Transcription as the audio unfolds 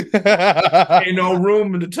Ain't no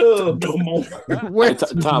room in the tub no more. Wait,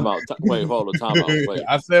 time out. Wait, hold on. Time out. Wait.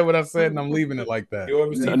 I said what I said, and I'm leaving it like that.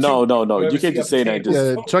 No. You can't just say that.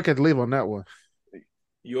 Yeah, Chuck had to leave on that one.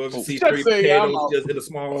 You ever see three potatoes just in a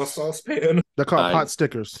small saucepan? They're called pot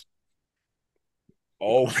stickers.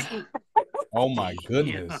 Oh my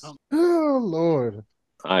goodness. Oh Lord.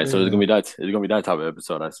 All right, so it's gonna be that. It's gonna be that type of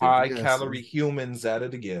episode. I see. High calorie humans at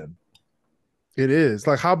it again. It is.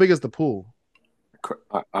 Like, how big is the pool?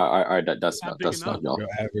 All right. That's not y'all. Your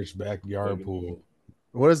average backyard pool.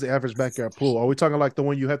 What is the average backyard pool? Are we talking like the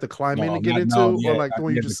one you have to climb in to get into, or like the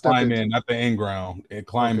one you just step climb into? in, not the in ground. And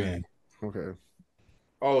climb in. Okay.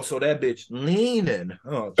 Oh, so that bitch leaning.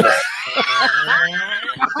 Oh,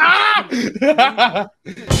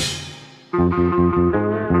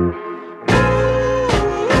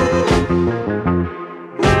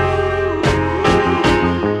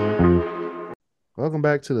 Welcome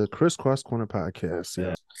back to the Crisscross Corner podcast.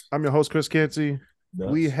 Yeah. I'm your host, Chris Canty.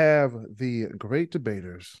 We have the great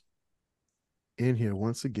debaters in here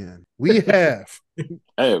once again. We have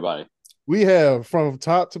everybody. We have from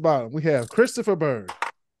top to bottom. We have Christopher Bird.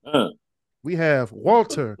 We have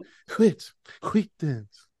Walter Quickdens.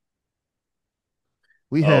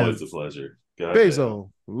 We have it's a pleasure.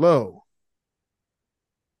 Basil Lowe.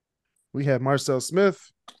 We have Marcel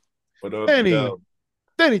Smith. Danny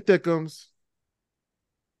Thickums.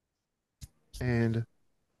 And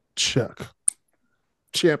Chuck.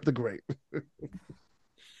 Champ the Great.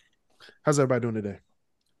 How's everybody doing today?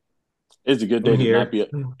 It's a good day to not be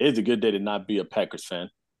it's a good day to not be a Packers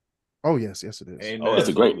fan. Oh yes, it is. Amen. Oh, it's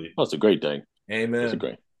a great day. Amen. It's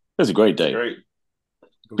a great day. Great.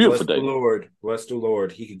 Beautiful day. Bless the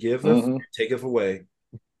Lord. He could give us, take it away.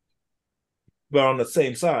 But on the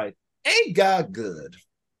same side, ain't God good?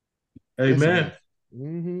 Amen.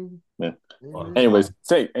 Yeah. Anyways,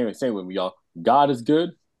 say with me, y'all. God is good.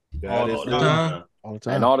 God is good. All the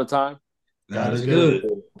time. And all the time. God is good.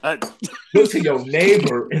 Look to your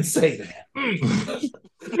neighbor and say that.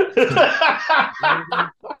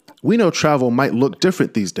 We know travel might look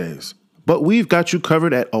different these days, but we've got you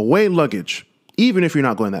covered at Away Luggage, even if you're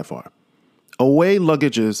not going that far. Away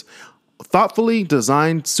Luggage's thoughtfully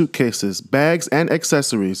designed suitcases, bags, and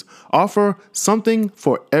accessories offer something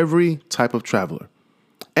for every type of traveler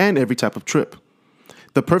and every type of trip.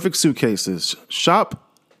 The perfect suitcases. Shop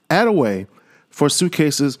at Away for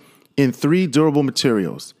suitcases in 3 durable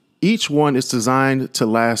materials. Each one is designed to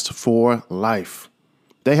last for life.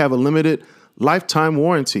 They have a limited lifetime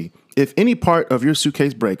warranty. If any part of your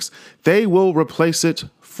suitcase breaks, they will replace it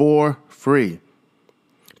for free.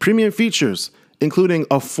 Premium features, including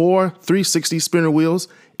a 4 360 spinner wheels,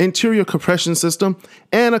 interior compression system,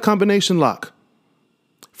 and a combination lock.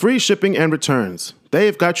 Free shipping and returns.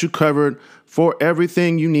 They've got you covered for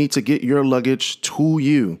everything you need to get your luggage to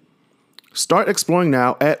you. Start exploring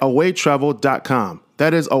now at awaytravel.com.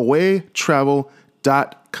 That is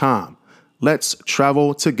awaytravel.com. Let's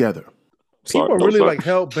travel together. People are really like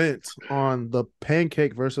hell bent on the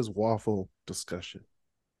pancake versus waffle discussion.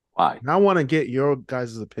 Why? And I want to get your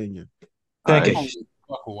guys' opinion. Pancakes. I don't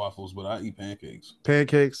fuck with waffles, but I eat pancakes.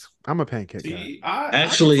 Pancakes? I'm a pancake guy.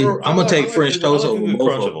 Actually, I'm gonna take French toast over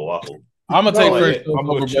crunch of a waffle. I'm gonna take French toast. I'm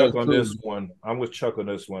with Chuck on this one. I'm with Chuck on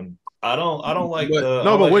this one. I don't like the.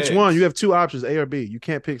 No, but which one? You have 2 options, A or B. You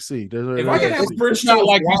can't pick C. If I can have French toast, not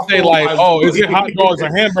like you say, like, oh, is it hot dogs or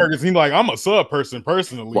hamburgers? He's like, I'm a sub person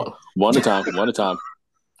personally. One at a time. Yeah,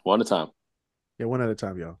 one at a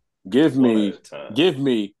time, y'all. Give me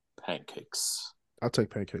pancakes. I'll take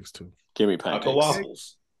pancakes too. Give me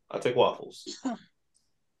pancakes. I'll take waffles.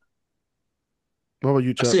 What about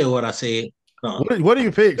you, Chuck? I said what I said. What do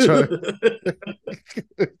you pick, Chuck?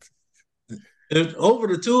 If over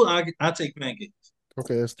the 2, I take pancakes.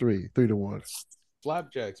 Okay, that's 3-1.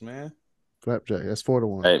 Flapjacks, man. Flapjack. That's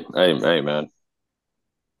 4-1. Hey, man.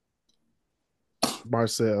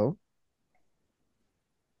 Marcel.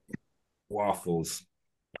 Waffles.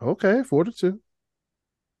 Okay, 4-2.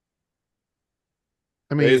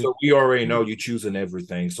 I mean, Basil, we already know you choosing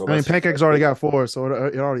everything. So pancakes already got 4, so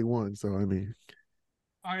it already won. So I mean,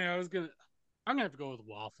 I'm gonna have to go with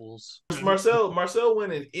waffles. Marcel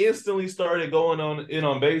went and instantly started going on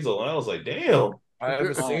Basil, and I was like, damn. I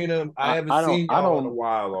haven't seen him. I haven't seen y'all in a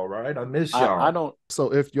while. All right, I miss y'all. I don't.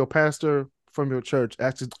 So if your pastor from your church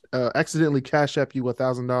accidentally cash app you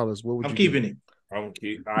 $1,000, what would I'm you keeping do? it. I'm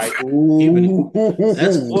keeping it.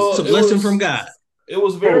 That's a blessing from God. It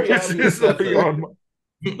was very obvious that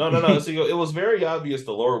No. See, it was very obvious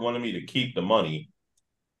the Lord wanted me to keep the money.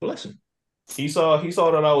 Blessing. He saw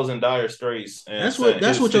that I was in dire straits, and That's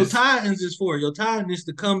what your tithings is for. Your tithing is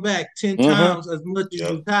to come back 10 times as much as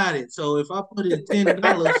you tithed. So if I put in $10,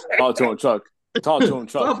 talk to him, Chuck. Talk to him,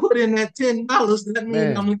 Chuck. If I put in that $10, that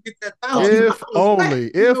means I'm gonna get that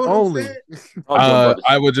 $1,000. If only.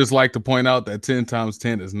 I would just like to point out that 10 times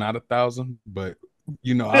 10 is not 1,000, but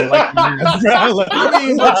you know, I like your math, bro. I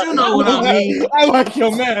mean, but you know what I mean. I like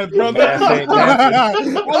your math, brother. I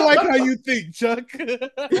like how you think, Chuck. But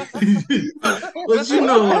you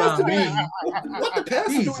know what I mean. What the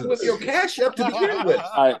pastor doing with your cash up to begin with?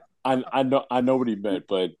 I know what he meant,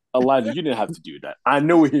 but Elijah, you didn't have to do that. I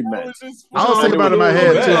know what he meant. I was thinking about it in my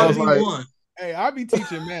head too. I was like, hey, I be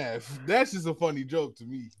teaching math. That's just a funny joke to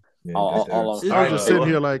me. I was just sitting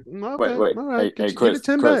here like, okay, wait. All right, Hey, Chris,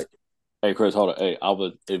 back. Hey, Chris, hold on. Hey, I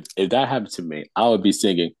would if that happened to me, I would be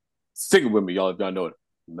singing with me, y'all. If y'all know it,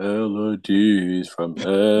 melodies from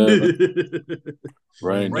heaven,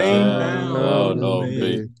 rain down on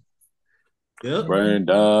me. Yep. Rain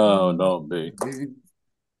down on me.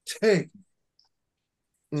 Take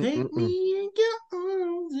me in your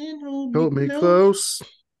arms and hold me close.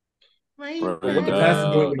 What the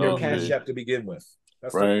pastor doing with your cash app to begin with?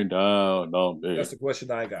 Rain down on me. That's the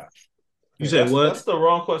question I got. You said what? That's the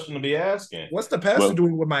wrong question to be asking. What's the pastor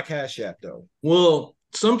doing with my cash app, though? Well,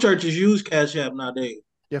 some churches use cash app nowadays.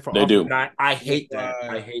 Yeah, they do. I hate that.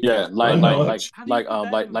 I hate that. Like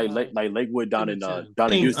Lakewood down in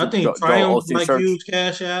Houston. I think Triumph use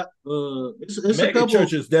cash app. It's mega a couple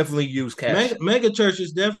churches definitely use cash. Mega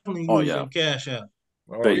churches definitely using cash app.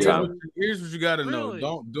 Here's what you got to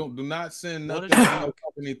know. Do not send nothing to no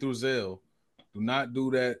company through Zelle. Do not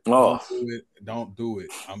do that. Don't do it.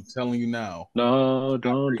 I'm telling you now. No,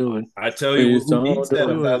 don't do it. I tell you who needs that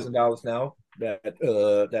 $1,000 now.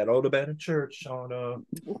 That old abandoned church on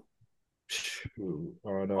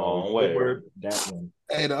Woodward. That one.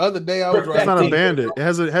 Hey, the other day I was It's not abandoned. It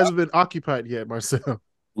hasn't been occupied yet, Marcel.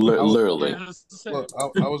 Literally. Look,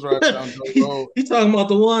 I was right down the road. He's talking about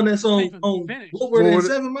the one that's on Woodward and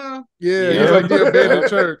 7 Mile? Yeah, it's like the abandoned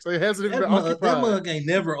church. It hasn't even been occupied. That mug ain't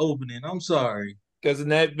never opening. I'm sorry. Because it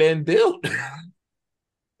hasn't been built.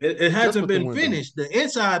 It hasn't been finished. The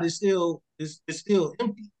inside is still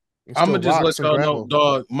empty. I'm gonna just let y'all know,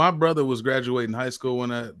 dog. My brother was graduating high school when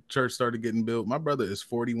that church started getting built. My brother is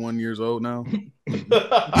 41 years old now. God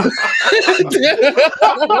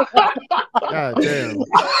damn.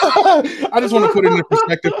 I just want to put it into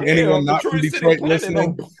perspective for anyone not from Detroit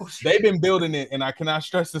listening. They've been building it, and I cannot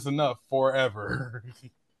stress this enough, forever.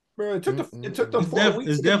 Bro, it took them 4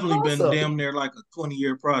 weeks. It's definitely been damn near like a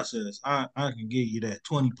 20-year process. I can give you that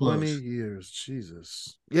 20 plus. 20 years,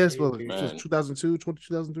 Jesus. Yes, well, just 2002,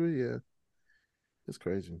 2003. Yeah, it's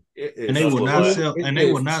crazy. And they will not sell. And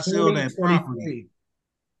they will not sell that property.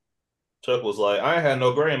 Chuck was like, I ain't had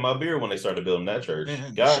no gray in my beard when they started building that church.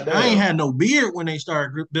 God damn. I ain't had no beard when they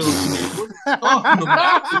started building it. What are you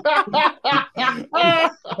talking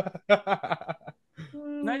about?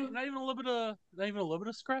 Not even a little bit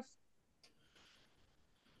of scruff.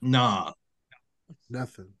 Nah,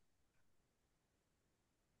 nothing.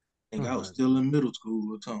 I think I was still in middle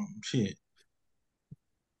school or something. Shit.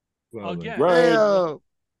 Again, right.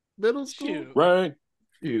 Middle school, Shoot. Right.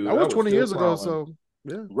 That was 20 years ago. So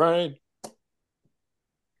yeah, right.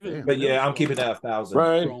 But yeah, I'm keeping that 1,000.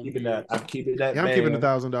 Right. I'm keeping that. Yeah, I'm keeping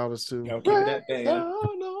 $1,000 too. I'm keeping that band.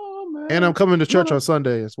 And I'm coming to church on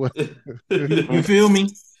Sunday as well. You feel me?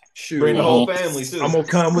 Shoot. Bring the whole family too. I'm gonna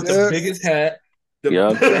come with the biggest hat. I'm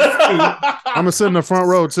gonna sit in the front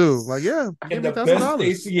row too. Like, yeah, give me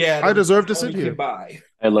 $1,000. I deserve to sit here.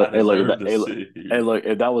 Hey, look,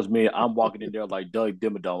 if that was me, I'm walking in there like Doug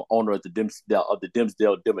Dimmadome, owner of the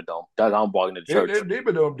Dimsdale Dimmadome. That's how I'm walking in the church.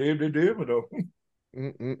 Dimmadome.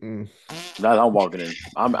 That I'm walking in.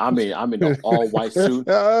 I'm in the all white suit.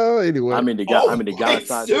 Anyway, I'm in the guy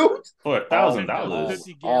side suit for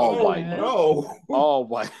 $1,000. All white. No, all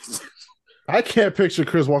white. I can't picture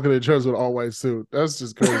Chris walking in church with an all white suit. That's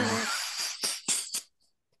just crazy.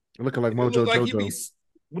 Looking like Mojo Jojo.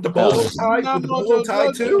 With the bolo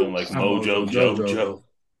tie, too. Looking like Mojo Jojo.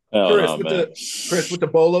 Chris with the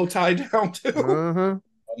bolo tie down too. Uh-huh.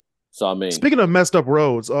 So I mean, speaking of messed up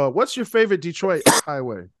roads, what's your favorite Detroit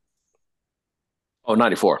highway? Oh,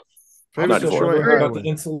 94. Favorite 94. Detroit highway. highway. The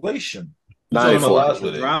insulation. 94.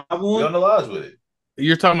 With it.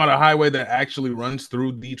 You're talking about a highway that actually runs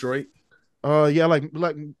through Detroit? Yeah, like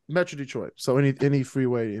Metro Detroit. So any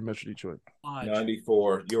freeway in Metro Detroit.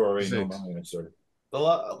 94. You already know my answer. We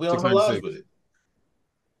don't have Lodge with it.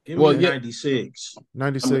 Give me 96.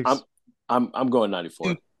 96. I'm going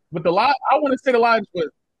 94. But the Lodge, I want to say the Lodge, but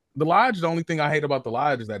the Lodge, the only thing I hate about the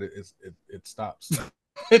Lodge is that it stops.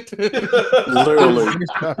 Literally.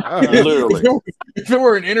 If it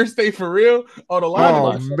were an interstate for real, the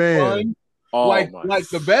lodge is fun. Like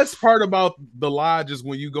the best part about the lodge is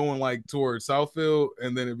when you going like towards Southfield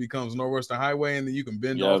and then it becomes Northwestern Highway and then you can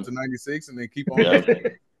bend off to 96 and then keep on.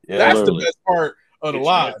 That's the best part of the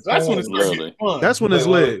lodge. That's when it's getting fun. That's when it's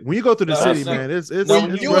lit. When you go through the city, man, it's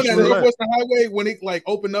when you on that Northwestern Highway when it like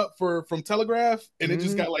opened up from Telegraph and it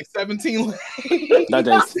just got like 17 lanes.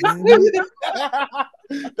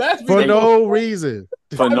 That's for no reason.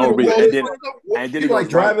 For no reason. And then like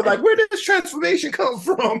driving, like, where did this transformation come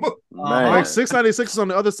from? Like 696 is on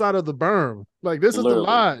the other side of the berm. Like, this is the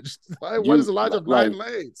lodge. Like, what is the lodge of 9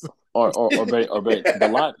 lanes? Or the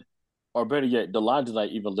lodge. Or better yet, the lodge is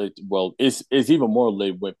like even lit. Well, it's even more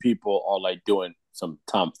lit when people are like doing some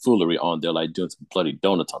tomfoolery on there, like doing some bloody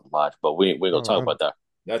donuts on the lodge. But we ain't gonna talk about that.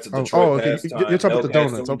 That's a Detroit pastime. You're talking about the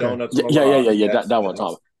donuts, okay? Yeah. That one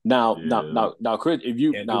talking. Now, Chris, if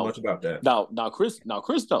you can't do much about that. Now, Chris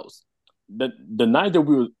knows the night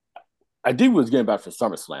that I think we was getting back from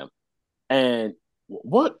SummerSlam, and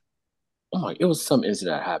what? Oh my! It was some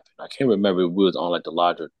incident that happened. I can't remember if we was on like the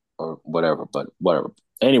lodge or whatever, but whatever.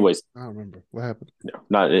 Anyways, I don't remember what happened.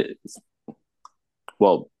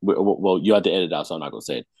 Well, you had to edit out, so I'm not gonna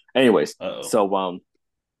say it. Anyways, so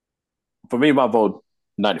for me, my vote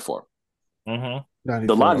 94. Mm-hmm.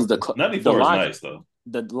 The lodge is 94 is nice though.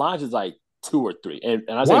 The lodge is like 2 or 3, and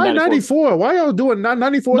I say why 94? Why y'all doing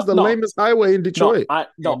 94 is the lamest highway in Detroit? I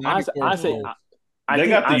say they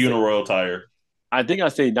got the Uniroyal tire. I think I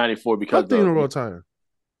say 94 because the Uniroyal tire.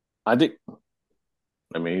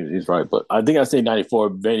 I mean, he's right, but I think I say 94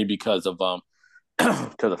 mainly because of how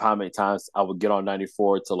many times I would get on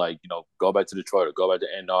 94 to like, go back to Detroit or go back to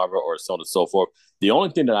Ann Arbor or so on and so forth. The only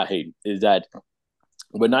thing that I hate is that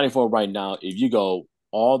with 94 right now, if you go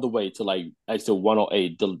all the way to like exit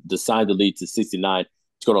 108, the sign to lead to 69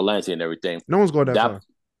 to go to Lansing and everything. No one's going that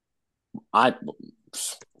far.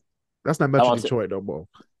 That's not Metro Detroit no more.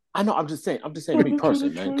 I know. I'm just saying me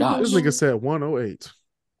personally, man. Gosh. This nigga said 108.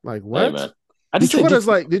 Like what? Hey, man.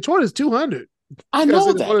 Detroit is 200. I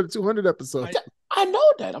know that. One of the 200 episodes. I know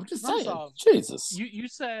that. I'm just saying. Jesus. You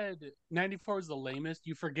said 94 is the lamest.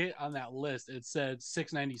 You forget on that list it said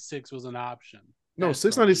 696 was an option. No,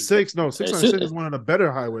 696. No, 696 is one of the better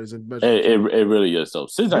highways in Metro. It really is. So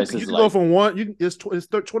 696 you can go from one. It's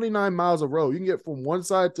 29 miles of road. You can get from one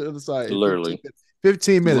side to the other side. Literally,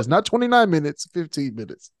 15 minutes, not 29 minutes. 15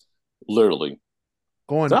 minutes. Literally,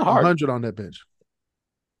 going 100 on that bench.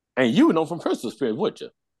 And you would know from personal experience, would you?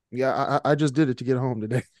 Yeah, I just did it to get home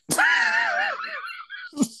today.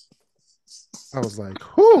 I was like,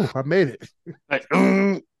 whew, I made it.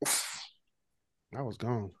 I was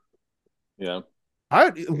gone. Yeah.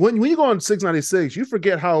 When you go on 696, you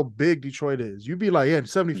forget how big Detroit is. You'd be like, yeah,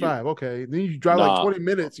 75, okay. Then you drive like 20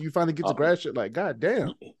 minutes, you finally get to Gratiot. Like, god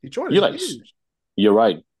damn, Detroit is huge. You're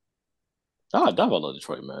right. I love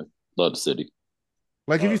Detroit, man. Love the city.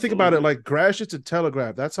 Like, if you think about it, like Gratiot to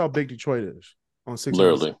Telegraph, that's how big Detroit is on 696.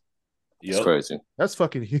 Literally. It's crazy. That's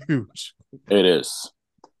fucking huge. It is.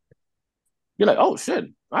 You're like, oh shit,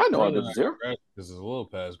 I know I live here. This is a little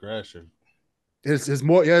past Gratiot. It's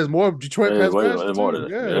more Detroit past Gratiot.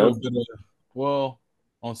 Well,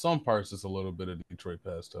 on some parts it's a little bit of Detroit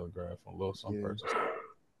past Telegraph. On some parts.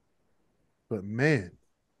 But man,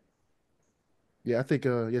 yeah, I think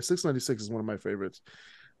 696 is one of my favorites.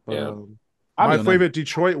 But, my favorite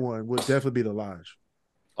Detroit one would definitely be the Lodge.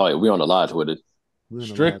 Oh yeah, we on the Lodge with it.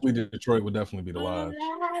 Strictly Detroit would definitely be the Lodge.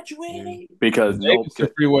 Because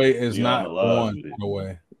the Freeway is not the one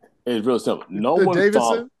away. It's real simple. No one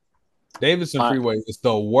thought Davidson Freeway is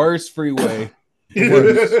the worst freeway. That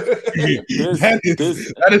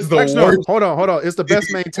is the worst. No, hold on. It's the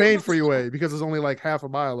best maintained freeway because it's only like half a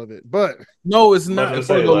mile of it. But no, it's not.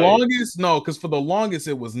 For the longest, because for the longest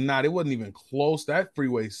it was not. It wasn't even close. That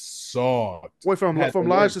freeway sucked. Wait, from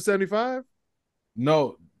Lodge to 75?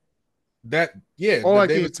 No. That like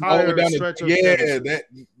the entire stretch of that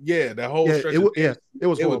whole stretch. It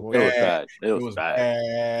was horrible. It was bad. It was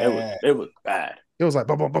bad. It was bad. It was like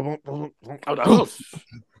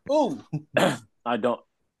I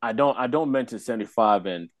don't mention 75,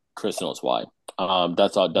 and Chris knows why.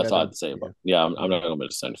 That's all I have to say about it. Yeah, I'm not gonna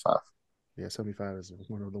mention 75. Yeah, 75 is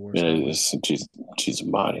one of the worst. She's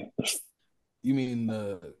body. You mean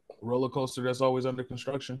the roller coaster that's always under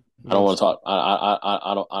construction? I don't want to talk.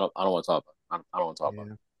 I don't want to talk. I don't want to talk about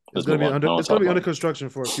it. It's going to be under construction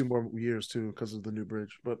for a few more years too because of the new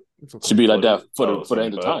bridge. But it's okay. Should be like that for the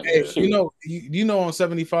end of time. Hey, you know, on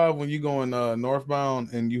 75 when you going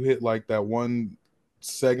northbound and you hit like that one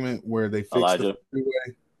segment where they fixed the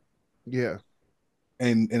freeway. Yeah.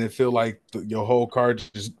 and it feel like your whole car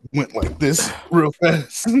just went like this real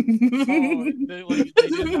fast. They did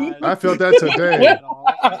not. I felt that today.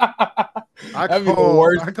 I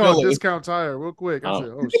called feeling. Discount Tire real quick. I said,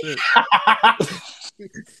 "Oh shit."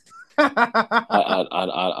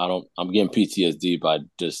 I don't. I'm getting PTSD by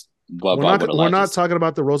just. We're not talking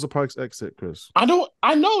about the Rosa Parks exit, Chris. I know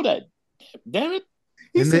that. Damn it.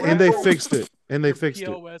 And they fixed it. And they fixed it.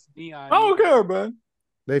 I don't care, man.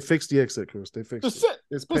 They fixed the exit, Chris. They fixed it.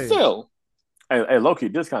 It's but still. Hey, low-key,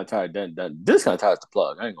 Discount Tire, Discount Tire is the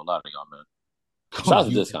plug. I ain't gonna lie to y'all, man. Shout out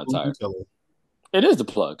to Discount Tire. It is the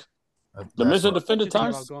plug. The Mr. Defender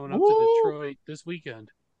tires. Going up to Detroit this weekend.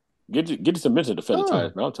 Get you some Mr. Defender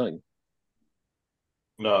tires, man. I'm telling you.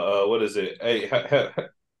 No, what is it? Hey,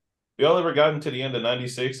 y'all ever gotten to the end of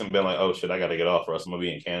 96 and been like, oh shit, I gotta get off or else I'm gonna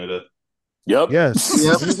be in Canada? Yep. Yes.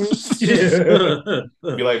 Yep.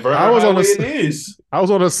 Be like, bro, I was on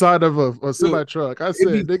the side of a semi truck. I said,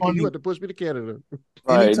 nigga, you had to push me to Canada.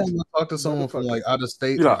 Right. Anytime I talk to someone from like out of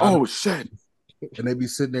state, you're like, oh shit. And they be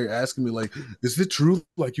sitting there asking me, like, is it true?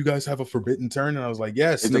 Like, you guys have a forbidden turn? And I was like,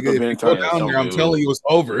 yes, it's nigga. If you go down there, I'm telling you, it's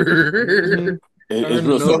over. It's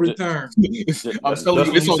real no return. I'm telling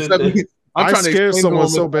you, it's on 70. I scared someone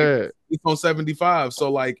so bad. It's on 75.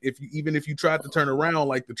 So, like, even if you tried to turn around,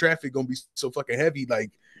 like, the traffic gonna be so fucking heavy, like,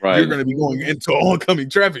 you're gonna be going into oncoming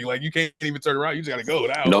traffic. Like, you can't even turn around. You just gotta go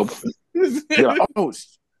now. Nope.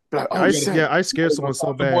 I scared someone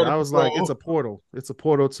so bad. I was like, it's a portal. It's a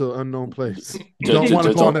portal to an unknown place. You don't want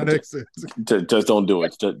to go on that exit. Just don't do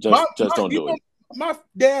it. Just don't do it. My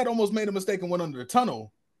dad almost made a mistake and went under the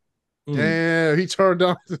tunnel. Damn, he turned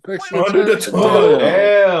down the next one. Under the tunnel.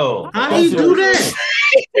 Hell. How do you do that?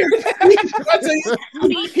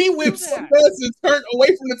 He whipped so fast and turned away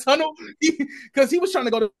from the tunnel because he was trying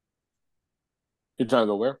to go to. You're trying to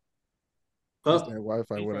go where? That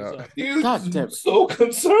Wi-Fi went out. God damn, so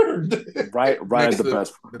concerned. Right at the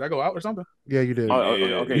best. Did I go out or something? Yeah, you did.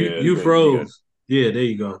 Okay, you froze. Yeah, there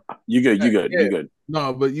you go. You good.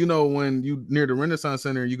 No, but you know when you near the Renaissance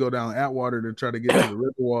Center, you go down Atwater to try to get to the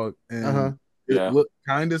Riverwalk, and it looked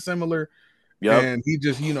kind of similar. Yeah, and he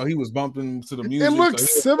just, he was bumping to the music. It looked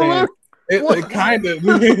similar. It kind of.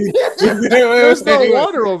 There's no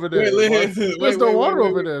water over there. There's no water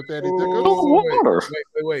over there, Fanny.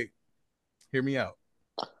 Wait. Hear me out.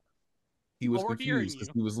 He was confused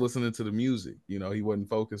because he was listening to the music. He wasn't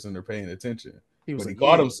focusing or paying attention. He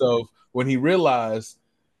caught himself when he realized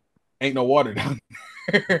ain't no water down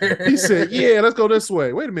there. He said, "Yeah, let's go this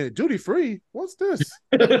way." Wait a minute, duty free. What's this?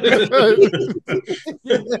 You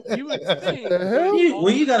would think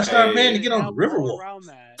when you got to start paying to get on the Riverwalk. Around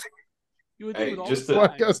that. You would think got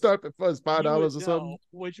to start the first $5 or something.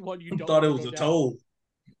 Which one you thought it was a toll.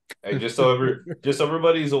 Hey, just so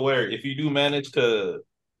everybody's aware, if you do manage to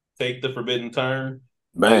take the forbidden turn,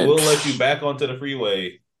 they will let you back onto the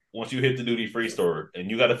freeway once you hit the duty free store,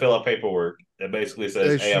 and you got to fill out paperwork that basically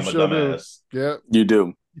says, "Hey, I'm a dumbass." Yeah, you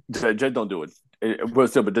do. Just don't do it.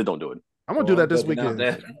 But just don't do it. I'm gonna do that this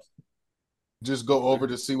weekend. Just go over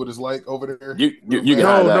to see what it's like over there. You can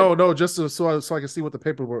hide that. No. Just so I can see what the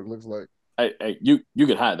paperwork looks like. Hey, you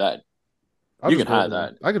can hide that. You can hide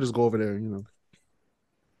that. I could just go over there.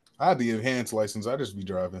 I'd be enhanced license. I'd just be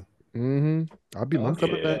driving. I'll be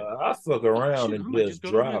coming back. I fuck around and just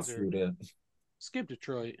drive through that. Skip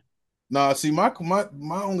Detroit. Nah, see, my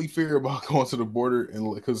only fear about going to the border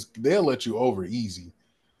and because they'll let you over easy.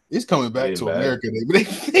 It's coming back to America.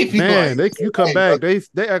 They be like, you come back.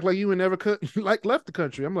 They act like you would never left the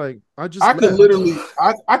country. I'm like, I could literally,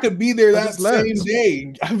 I could be there that same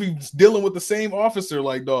day. I'd be dealing with the same officer.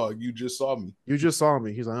 Like, dog, you just saw me. He's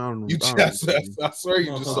like, I don't know. I swear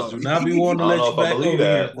you just saw me. Now be wanting to let you back over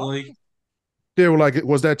there, boy. They were like,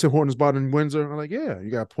 was that Tim Hortons bought in Windsor? I'm like, yeah,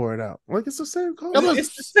 you got to pour it out. I'm like, it's the same coffee.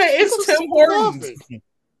 It's the same. It's Tim Hortons.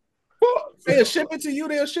 They'll ship it to you.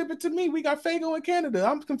 They'll ship it to me. We got Fago in Canada.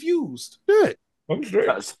 I'm confused. Shit. I'm straight.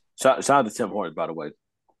 Shout out to Tim Hortons, by the way.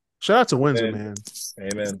 Shout out to Windsor, man.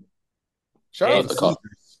 Amen. Shout out to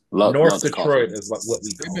North Detroit is what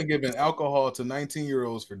we call. They've been giving alcohol to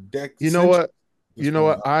 19-year-olds for decades. You know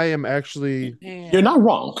what? I am actually. You're not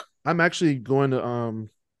wrong. I'm actually going to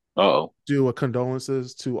do a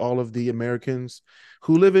condolences to all of the Americans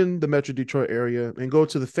who live in the Metro Detroit area and go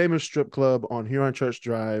to the famous strip club on Huron Church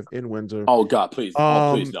Drive in Windsor. Oh God, please!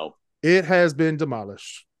 Please no. It has been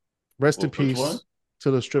demolished. Rest in peace to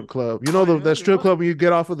the strip club. You know that strip club when you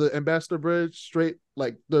get off of the Ambassador Bridge, straight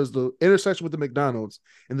like there's the intersection with the McDonald's,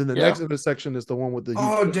 and then the next intersection is the one with the.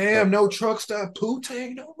 Oh damn! No truck stop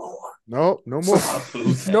Poutine no more. No more.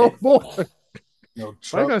 No more. No,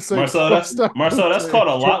 like I said, Marcel, that's called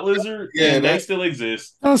a lot lizard, and they still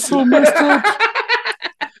exist. That's so messed up.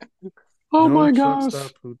 Oh no my truck gosh.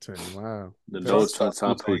 stop Poontang. Wow. The no truck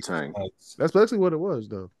stop Poontang. That's basically what it was,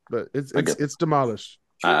 though. But it's demolished.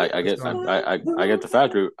 I get the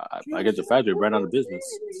factory. I get the factory ran out of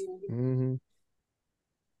business. Mm-hmm.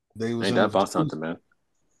 Ain't that about something, man?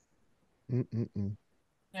 Mm-mm-mm.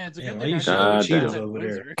 Yeah, it's a Damn, good I thing used to I go to stayed Cheetahs outside over there.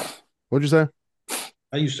 Windsor. What'd you say?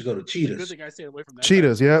 I used to go to It's a good Cheetahs. thing I stayed away from that.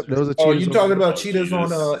 Cheetahs, side of yep. Windsor. Those are Oh, Cheetahs. you talking about Cheetahs.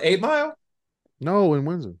 Cheetahs on 8 Mile? No, in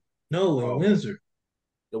Windsor. No, in Windsor.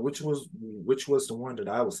 Which was the one that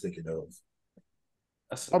I was thinking of?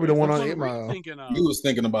 That's Probably the one Which on one 8 were you Mile. thinking of? You was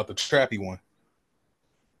thinking about the trappy one.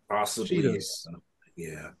 Possibly. Cheetahs.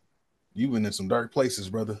 Yeah. You went in some dark places,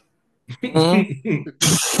 brother. Damn.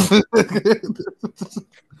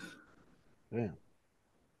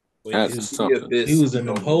 That's something. He was in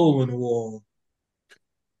the hole in the wall.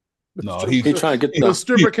 No, He trying to get The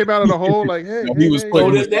stripper came out of the hole like, hey, No, hey, he was hey. So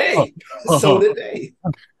putting did they. So did they.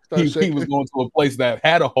 he was going to a place that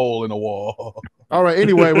had a hole in the wall. All right,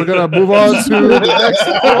 anyway, we're going to move on to the next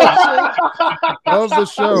portion of the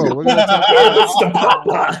show. We're going to talk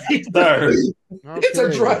about It's the Popeye. okay. It's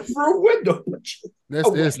a drive-through window.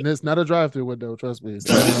 It's not a drive-through window, trust me.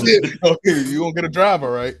 Okay, you gonna get a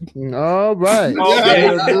driver, right? All right.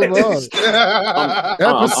 Okay. Move on.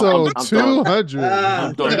 Episode 200.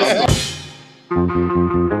 I'm done.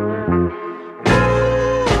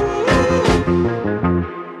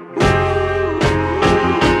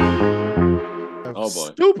 Oh boy.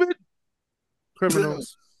 Stupid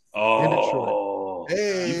criminals. Oh,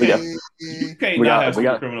 Hey, you can't not have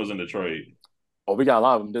stupid criminals in Detroit. Oh, we got a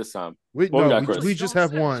lot of them this time. We just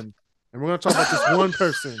have one, and we're gonna talk about this one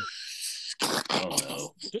person. Oh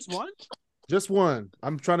no, Just one? Just one.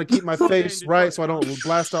 I'm trying to keep my face right so I don't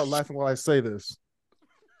blast out laughing while I say this.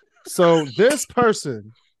 So this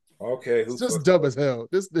person, okay, it's just dumb as hell.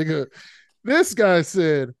 This guy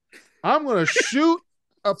said, "I'm gonna shoot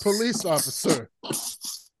a police officer."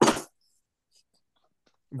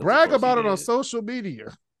 Brag about it on social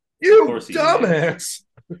media. You dumbass.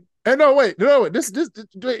 And no, wait. That's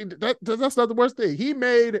not the worst thing. He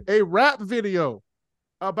made a rap video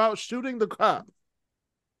about shooting the cop.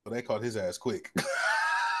 Well, they caught his ass quick.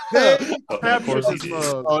 They captured this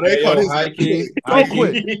mug. Oh, they caught his ass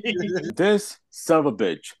quick. This son of a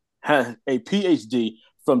bitch has a PhD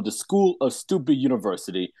from the School of Stupid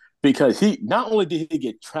University because he not only did he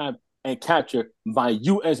get trapped and captured by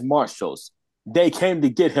U.S. Marshals, they came to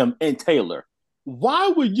get him in Taylor. Why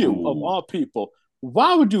would you, of all people,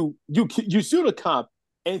 why would you shoot a cop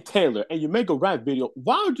in Taylor and you make a rap video?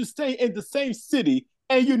 Why would you stay in the same city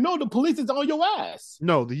and you know the police is on your ass?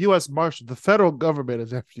 No, the U.S. Marshal, the federal government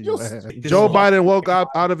is after your ass. Joe Biden woke up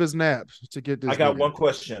out of his nap to get this. I got one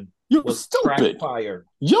question. You was stupid. Fire?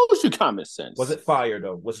 Use your common sense. Was it fire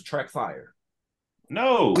though? Was the track fire?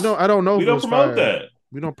 No. I don't know. We don't promote that.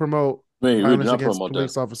 We don't promote violence against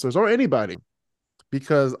police officers or anybody.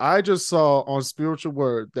 Because I just saw on Spiritual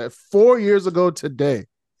Word that 4 years ago today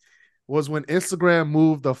was when Instagram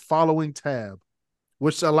moved the following tab,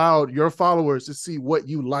 which allowed your followers to see what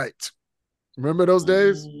you liked. Remember those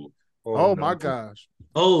days? Oh my gosh.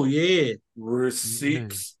 Oh yeah.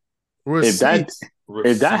 Receipts. If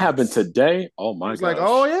that happened today, oh my god. Like,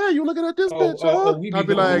 oh yeah, you looking at this bitch? I'd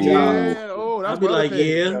be like, yeah. Oh, that's I'd be like,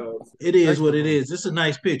 yeah. It is what it is. It's a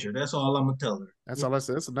nice picture. That's all I'm gonna tell her. That's all I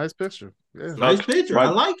said. It's a nice picture. Yeah. Nice picture. Right, I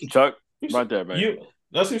like it. Chuck, right there, man.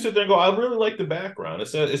 That's you sit there and go, I really like the background.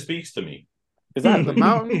 It speaks to me. Is that the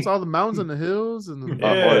mountains? All the mountains and the hills and you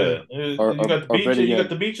got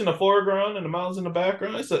the beach in the foreground and the mountains in the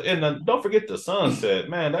background. Don't forget the sunset,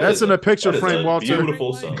 man. That's in a picture frame, Walter.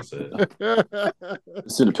 Beautiful sunset.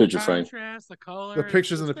 It's in the picture frame. The color. The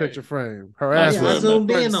picture's in the picture frame. Her ass. I zoomed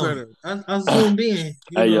in on it. I zoomed in.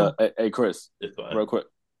 Hey, Chris, real quick.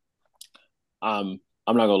 I'm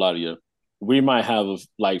not gonna lie to you. We might have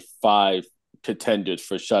like 5 contenders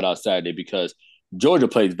for shutout Saturday because Georgia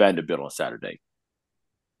plays Vanderbilt on Saturday.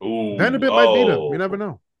 Ooh, Vanderbilt might beat them. You never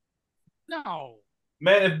know. No,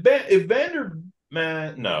 man. If Vanderbilt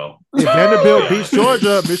beats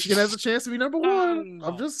Georgia, Michigan has a chance to be number 1.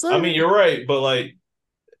 I'm just saying. I mean, you're right, but like,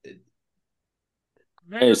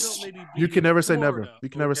 you can never say never. You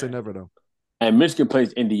can never say never, though. And Michigan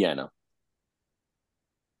plays Indiana.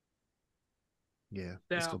 Yeah,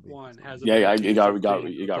 that one has. It got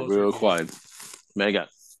real quiet. Man, it got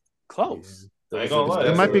close. Yeah. I ain't gonna lie.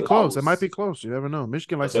 It might be close. It might be close. You never know.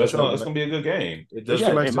 Michigan likes to choke. It's gonna be a good game.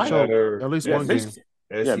 Michigan likes to choke at least one game.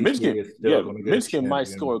 Michigan might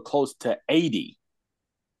score close to 80.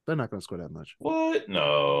 They're not gonna score that much. What?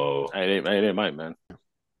 No. They might, man.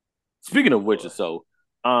 Speaking of which,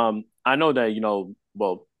 I know that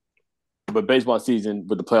but baseball season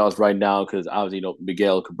with the playoffs right now because obviously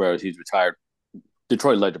Miguel Cabrera he's retired.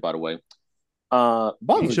 Detroit legend, by the way.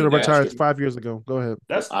 He should have retired 5 years ago. Go ahead.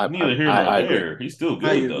 That's neither here nor there. He's still good.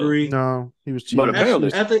 I agree. No, he was cheap. But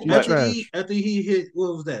apparently, after he hit,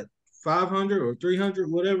 what was that, 500 or 300,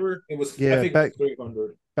 whatever. It was. I think back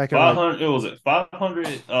 300. Back in 500. It was 500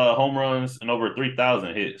 home runs and over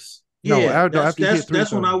 3,000 hits. Yeah,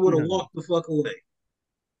 that's when I would have walked the fuck away.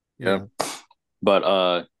 Yeah,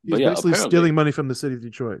 but he's basically stealing money from the city of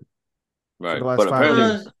Detroit. Right, for the last 5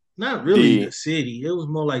 years. Not really the city. It was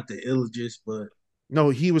more like the Illages, but no,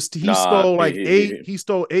 he stole like eight. He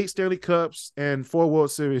stole 8 Stanley Cups and 4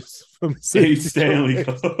 World Series from the city. 8 Stanley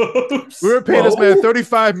Cups. We were paying this man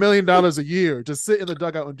 $35 million a year to sit in the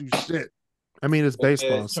dugout and do shit. I mean, it's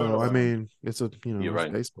baseball, so I mean, it's You're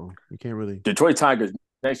right. baseball. You can't really. Detroit Tigers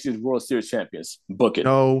next year's World Series champions. Book it.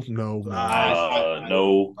 No. No.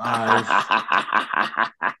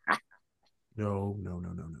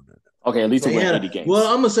 Okay, at least they won 80 games. Well,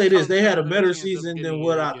 I'm gonna say this: they had a better season than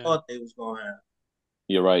what I thought they was gonna have.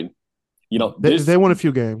 You're right. They won a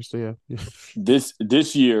few games. So yeah. This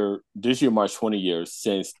year marks 20 years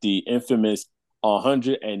since the infamous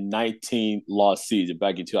 119 loss season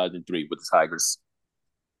back in 2003 with the Tigers.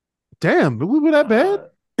 Damn, we were that bad?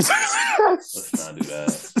 Let's not do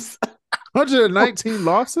that. 119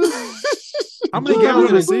 losses? How many games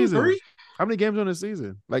in the season? How many games on the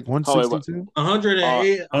season? Like 162?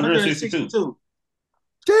 162.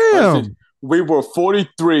 Damn. We were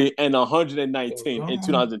 43 and 119 in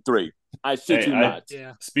 2003. I shit you not.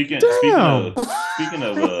 Yeah. Speaking of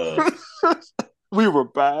we were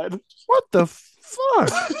bad. What the fuck?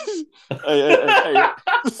 hey.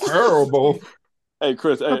 Terrible. Hey,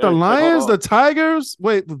 Chris. The Lions, the Tigers.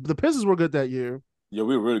 Wait, the Pistons were good that year. Yeah,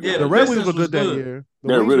 we were really good. The Red Wings were good that year.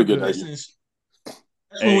 They're really good that year.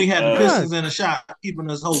 That's when we had the Pistons in the shot,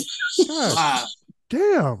 keeping us hope alive.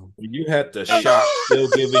 Damn. When you had the shot still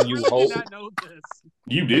giving you hope. Did not know this.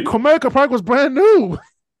 You did. Comerica Park was brand new.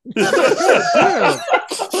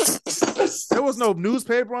 There was no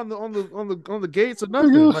newspaper on the gates or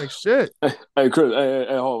nothing. Like shit. Hey, Chris. Hey,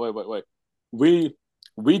 hold on, wait.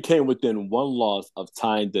 We came within one loss of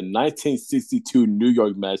tying the 1962 New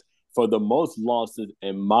York Mets for the most losses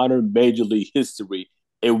in modern Major League history,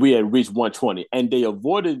 and we had reached 120. And they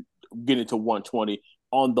avoided getting to 120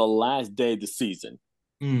 on the last day of the season.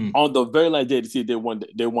 On the very last day of the season,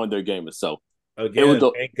 they won their game itself. Again,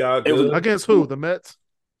 thank God. Against who? The Mets?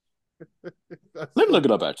 Let me look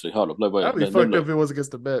it up, actually. Hold on. That'd be fucked up if it was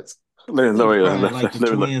against the Mets. Like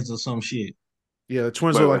the Twins or some shit. Yeah, the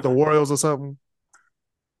Twins are like the Royals or something.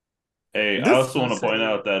 Hey, I also want to point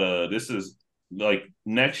out that this is like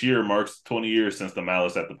next year marks 20 years since the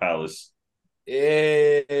Malice at the Palace.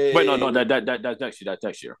 Wait, no, that's next year. That's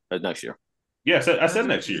next year. Yeah, I said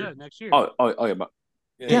next year. Next year. Oh,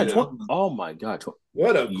 yeah. Oh my God!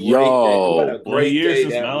 What a great day! What a great year day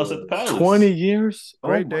since Malice at the Palace. 20 years.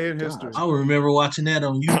 Great day in history. I remember watching that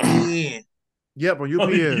on UPN. Yep, on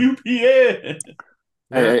UPN. UPN.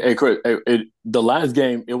 Hey, Chris. The last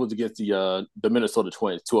game it was against the Minnesota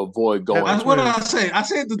Twins to avoid going. That's what I say. I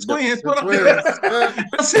said the Twins.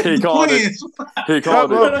 I said the Twins. He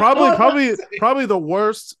called it. Probably the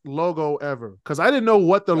worst logo ever. Because I didn't know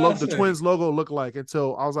what the Twins logo looked like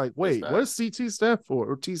until I was like, wait, what does CT stand for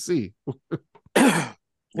or TC? That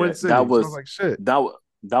was, I was like shit. That was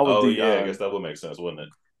I guess that would make sense, wouldn't it?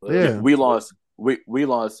 Yeah, we lost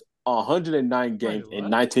 109 games in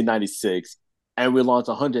 1996. And we lost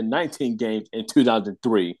 119 games in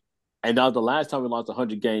 2003. And that was the last time we lost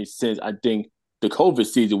 100 games since, I think, the COVID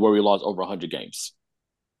season where we lost over 100 games.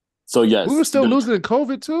 So, yes. We were still losing in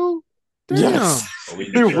COVID, too? Damn. Yes. We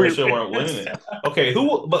still weren't winning it. Okay, who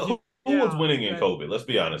was winning in COVID? Let's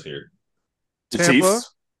be honest here. The Chiefs.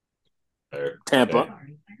 Tampa.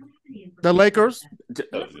 The Lakers.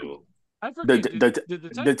 I forget.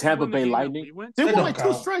 The Tampa Bay Lightning. They won like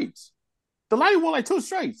 2 straights. The Lightning won like 2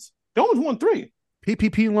 straights. They almost won 3.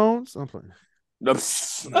 PPP loans? I'm playing. Nah,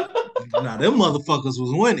 them motherfuckers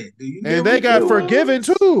was winning. And they got forgiven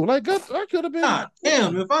too. Like I could have been. God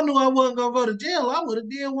damn! If I knew I wasn't gonna go to jail, I would have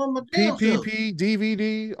did one my damn PPP,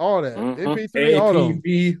 DVD, all that. MP3, all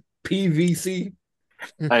APV, PVC.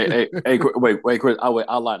 Hey, wait, Chris. I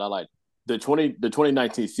lied. The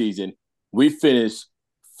 2019 season, we finished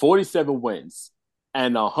 47 wins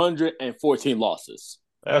and 114 losses.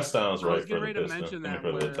 That sounds right. I was getting ready to mention that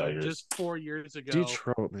where just 4 years ago,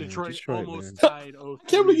 Detroit almost tied 0-3.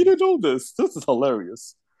 Can't believe you didn't know this. This is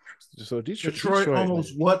hilarious. So Detroit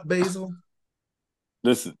almost what, Basil?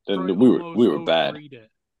 Listen, we were bad.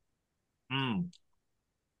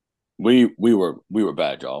 We were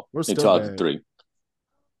bad, y'all. We're in still 2003. bad.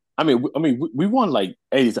 we won like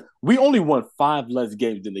 80. We only won 5 less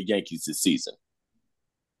games than the Yankees this season.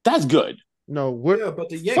 That's good. No, but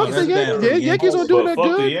the Yankees, Yankees aren't doing that fuck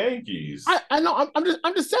good. The Yankees. I know.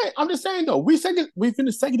 I'm just saying though. We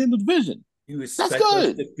finished second in the division. You expect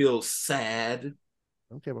us to feel sad?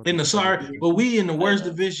 Okay, but we in the worst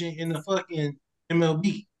division in the fucking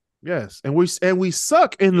MLB. Yes, and we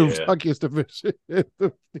suck in the fucking division.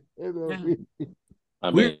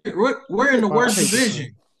 We're in the worst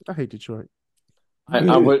division. I hate Detroit.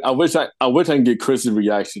 I wish I can get Chris's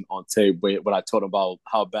reaction on tape when I told him about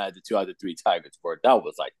how bad the 2 out of 3 Tigers were. That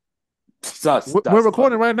was like, we're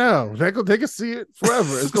recording right now. They can see it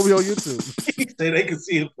forever. It's gonna be on YouTube. They can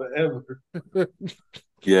see it forever.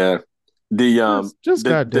 Yeah, just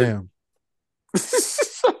goddamn.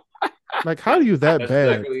 Like, how are you that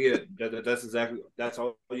bad? Exactly it. That's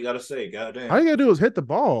all you gotta say. Goddamn. All you gotta do is hit the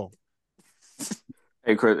ball.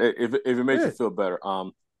 Hey Chris, if it makes you feel better,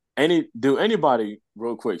 anybody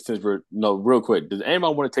real quick, does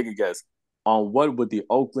anybody want to take a guess on what would the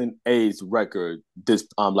Oakland A's record this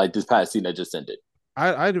past season that just ended?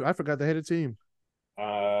 I forgot they had a team.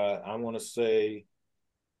 I want to say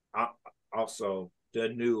also the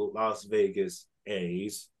new Las Vegas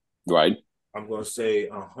A's. Right. I'm going to say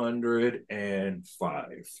 105.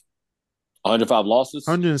 105 losses?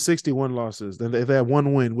 161 losses. Then they had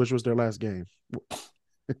 1 win, which was their last game.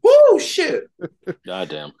 Woo, shit.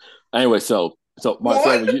 Goddamn. Anyway, so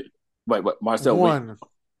Marcel, Marcel,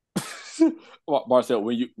 Marcel,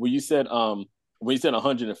 when you said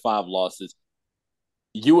 105 losses,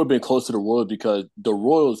 you would have been close to the Royals because the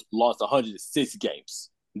Royals lost 106 games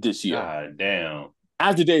this year. God damn.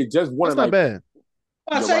 After they just won. That's not bad.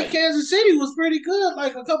 I say Kansas City was pretty good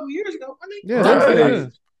like a couple years ago.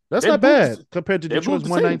 That's not bad compared to Detroit's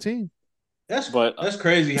 119. That's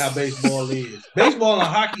crazy how baseball is. Baseball and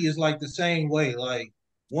hockey is like the same way. Like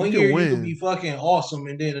one year you could be fucking awesome,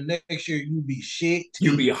 and then the next year you be shit.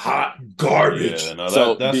 You be hot garbage. Yeah,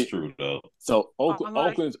 no, that's true though. So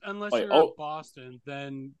Oakland's unless you're at Boston,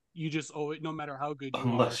 then you just owe it no matter how good you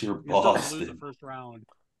unless are. You're Boston. Lose the first round.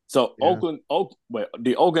 So the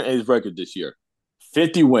Oakland A's record this year: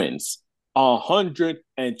 50 wins,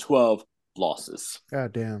 112 losses.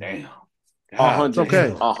 God damn. It's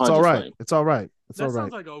okay. It's all right. It's all right. Sounds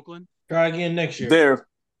like Oakland. Try again next year.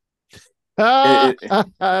 They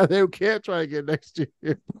can't try again next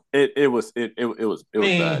year. It was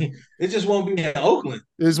bad. It just won't be in Oakland.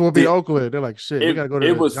 This won't be Oakland. They're like, shit. We gotta go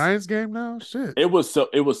to the Giants game now. Shit. It was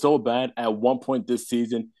so bad. At one point this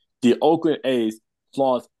season, the Oakland A's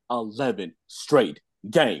lost 11 straight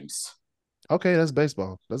games. Okay, that's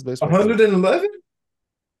baseball. 111?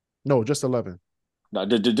 No, just 11. No,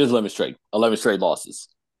 just 11 straight. 11 straight losses.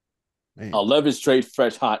 Man. 11 straight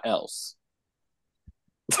fresh hot L's.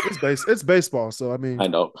 It's baseball, so I mean, I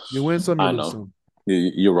know you win some, you lose some.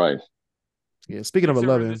 You're right. Yeah. Speaking of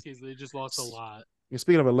 11, in this case, they just lost a lot. Yeah,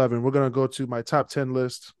 speaking of 11, we're gonna go to my top 10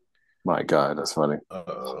 list. My God, that's funny.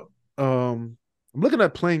 I'm looking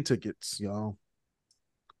at plane tickets, y'all.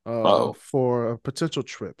 For a potential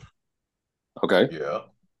trip. Okay. Yeah.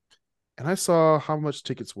 And I saw how much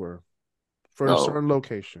tickets were for a certain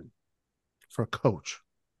location for a coach.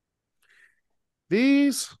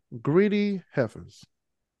 These greedy heifers.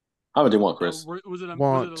 How much they want, Chris? Was it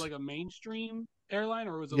like a mainstream airline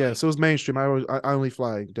or was it? Yes, it was mainstream. I only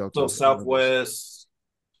fly Delta. So Southwest,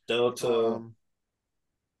 Delta.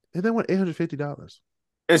 And they went $850.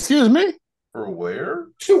 Excuse me? For where?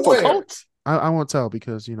 To where? Coach? I won't tell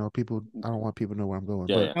because people. I don't want people to know where I'm going.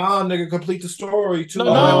 Yeah. Nigga, complete the story. Wait. Hold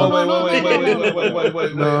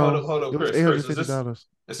up, Chris. $850.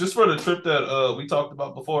 Is this for the trip that we talked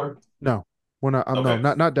about before? No, we're not. Okay.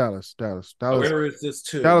 No, not Dallas. Dallas. Where is this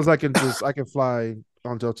to? Dallas, I can fly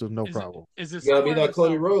on Delta, no problem. Is this? You gotta be like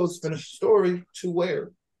Cody Rhodes. Finish the story. To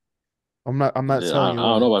where? I'm not telling you. I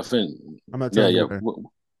don't know about Finn. I'm not telling you.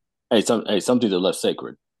 Hey, some things are less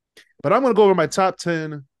sacred. But I'm gonna go over my top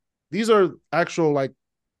 10. These are actual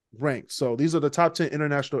ranked. So these are the top 10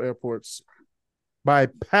 international airports by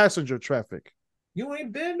passenger traffic. You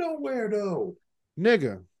ain't been nowhere though,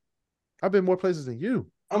 nigga. I've been more places than you.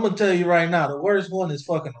 I'm gonna tell you right now, the worst one is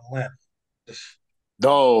fucking Atlanta.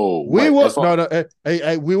 No, we will. No.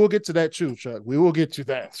 Hey, we will get to that too, Chuck. We will get to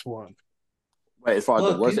that one. Wait, as far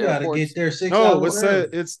as the worst airports, get there 6 hours. No,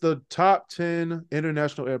 it's the top 10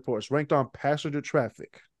 international airports ranked on passenger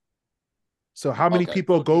traffic. So how many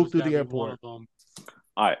people go through the airport? All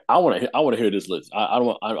right, I want to hear this list. I'm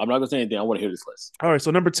not gonna say anything. I want to hear this list. All right,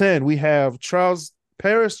 so number 10, we have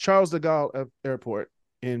Paris Charles de Gaulle Airport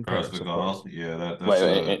in Paris. De Gaulle, yeah.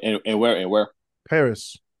 And where?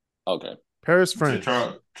 Paris. Okay. Paris, France.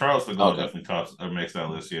 Charles de Gaulle definitely tops or makes that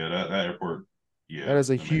list. Yeah, that airport. Yeah, that is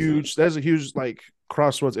a huge like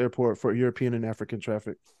crossroads airport for European and African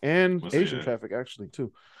traffic and Asian traffic actually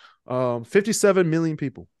too. 57 million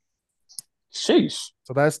people. Sheesh.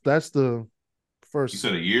 So that's the first. You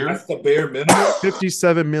said a year? That's the bare minimum.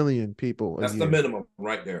 57 million people. That's the minimum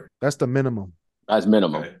right there. That's the minimum. That's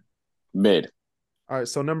minimum. Okay. Mid. All right.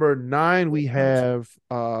 So number 9, we have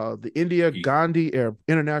the India Gandhi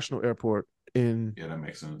International Airport in that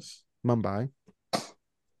makes sense. Mumbai.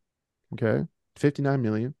 Okay. 59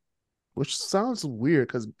 million, which sounds weird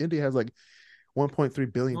because India has like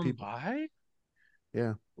 1.3 billion people. Mumbai?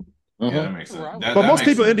 Yeah. Yeah, that makes sense. But most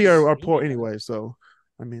people in India are poor anyway, so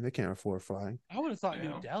I mean they can't afford flying. I would have thought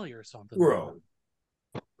New Delhi or something. Bro.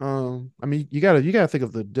 I mean you gotta think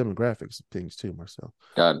of the demographics of things too, Marcel.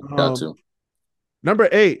 Got to. Number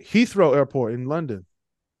 8, Heathrow Airport in London.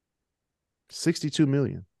 62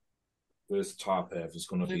 million. This top half is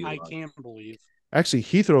going to be. I can't believe. Actually,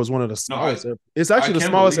 Heathrow is one of the smallest. It's actually the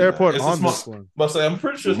smallest airport on this one. But I'm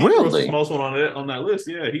pretty sure Heathrow is the smallest one on that list.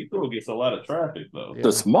 Yeah, Heathrow gets a lot of traffic though. Yeah.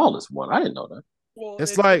 The smallest one. I didn't know that. Well,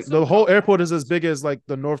 it's like the whole airport is as big as like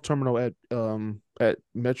the North Terminal at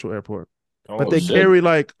Metro Airport, but they carry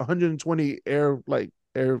like 120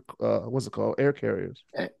 what's it called? Air carriers.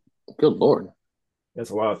 Good Lord, that's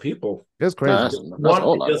a lot of people. That's crazy.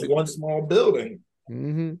 That's one small building.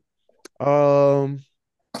 Mm-hmm.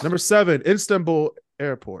 Number 7, Istanbul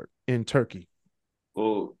Airport in Turkey.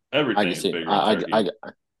 Well, everything's bigger. I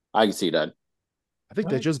can see that. I think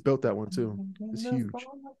they just built that one too. It's huge.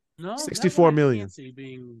 No, 64 million. I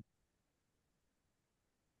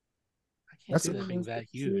can't see that being that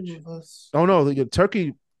huge. Oh no,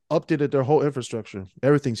 Turkey updated their whole infrastructure.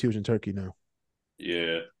 Everything's huge in Turkey now.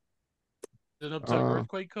 Yeah. Did it observe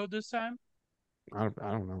earthquake code this time? I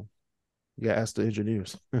don't know. Yeah, ask the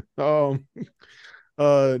engineers.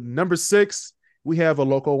 Number 6, we have a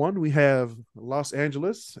local one. We have Los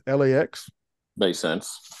Angeles, LAX. Makes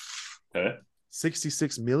sense. Okay.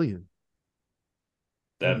 66 million.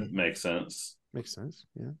 That makes sense. Makes sense.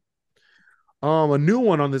 Yeah. A new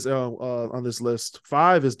one on this list.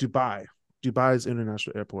 5 is Dubai. Dubai's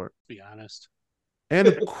International Airport. To be honest. And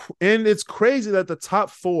it's crazy that the top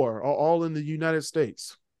 4 are all in the United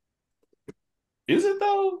States. Is it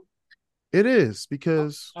though? It is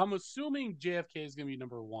because I'm assuming JFK is going to be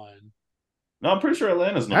number 1. No, I'm pretty sure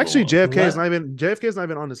Atlanta's number actually 1. JFK is not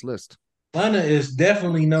even on this list. Atlanta is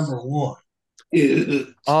definitely number 1.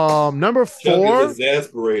 Number 4 is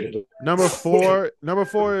exasperated. Number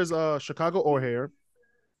 4 is Chicago O'Hare,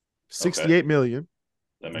 68 million,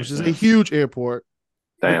 which is a huge airport.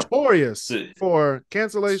 Damn. Notorious for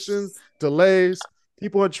cancellations, delays,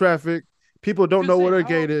 people in traffic, people don't know what their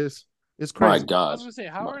gate is. It's crazy. My God. I was gonna say,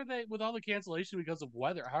 how are they with all the cancellation because of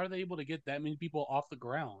weather? How are they able to get that many people off the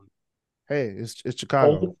ground? Hey, it's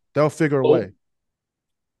Chicago. They'll figure a way.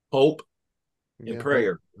 Hope and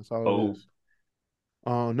prayer. That's all it is.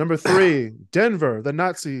 Number 3, Denver, the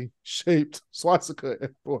Nazi-shaped swastika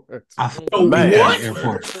airport. I hate that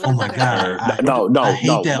airport. Oh my God! I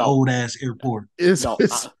hate that old ass airport. It is.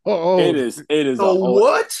 It is.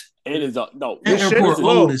 What? It is no. That airport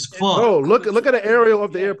old as fuck. No, look at the aerial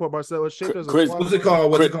of the airport, Marcel. It's shaped as a swastika. What's it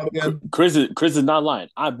called? What's it called again? Chris is not lying.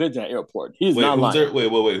 I've been to that airport. He's not lying.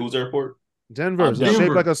 Wait. Whose airport? Denver's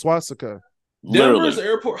shaped like a swastika. Denver's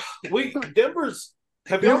airport. Wait, Denver's.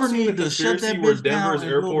 Have you ever seen the shut that where bitch Denver's down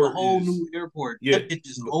airport and build a whole new airport? Yeah. That bitch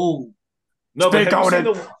is old. No, but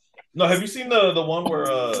have you seen the one where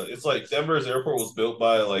it's like Denver's airport was built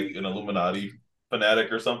by like an Illuminati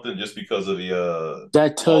fanatic or something just because of the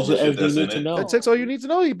that tells you everything you need to know. That takes all you need to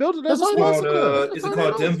know. He built it. That's called is it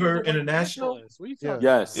called Denver International?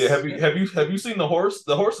 Yes. Yeah, have you seen the horse?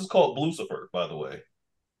 The horse is called Lucifer, by the way.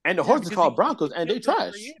 And the horse is called Broncos, and they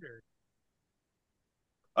trash.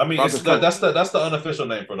 I mean, that's the unofficial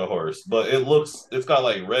name for the horse, but it's got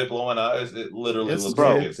like red glowing eyes. It literally looks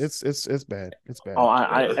like it's bad. It's bad.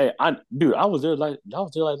 Oh, dude, I was there like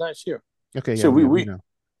last year. Okay, yeah, so we know.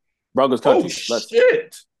 Broncos country. Oh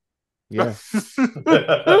shit! Yeah.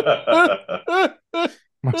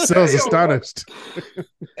 Marcel's astonished.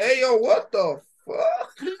 Hey yo, what the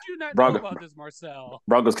fuck? Did you not know about this, Marcel?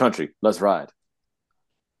 Broncos country. Let's ride.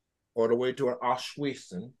 All the way to an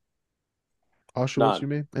Auschwitz. Auschwitz, you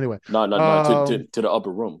mean? Anyway. No. To the upper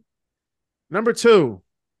room. Number 2.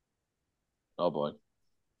 Oh boy.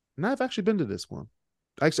 And I've actually been to this one.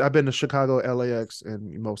 Actually, I've been to Chicago, LAX,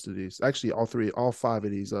 and most of these. Actually, all 5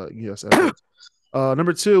 of these U.S. airports.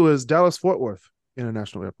 Number 2 is Dallas Fort Worth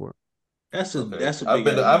International Airport. That's a big I've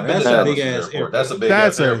been that's to a big ass airport. That's a big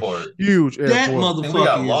ass airport. Huge airport. That motherfucker and we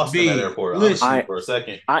got lost is big. in that airport. Honestly, for a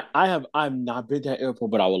second. I've not been to that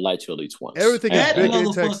airport, but I would like to at least once. Everything is big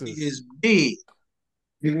in Texas. Texas. Is big.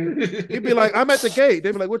 He'd be like, I'm at the gate.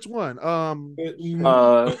 They'd be like, which one?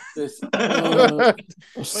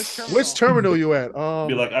 Which terminal you at?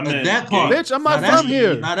 Be like, I'm in that part. Bitch, I'm not from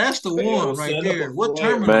here. Now that's the one right there. What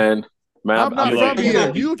terminal? Man, I'm not from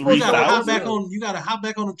here. You gotta hop back on. You gotta hop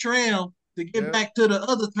back on the tram to get back to the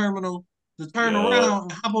other terminal to turn around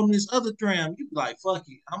and hop on this other tram. You be like, fuck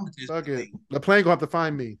it, I'm gonna just fuck it. The plane gonna have to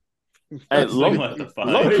find me. Hey,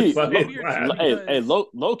 low key,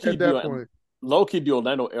 low key, the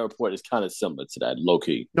Orlando airport is kind of similar to that. Low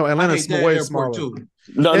key. No, Atlanta's way smaller. Too.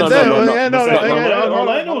 No.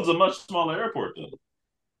 Orlando is a much smaller airport though.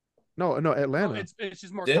 No, Atlanta. It's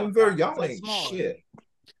just more. Denver, y'all ain't shit.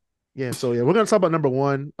 Yeah, so we're gonna talk about number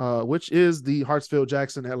one, which is the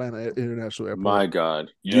Hartsfield-Jackson Atlanta International Airport. My God,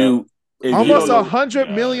 almost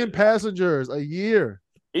 100 million passengers a year,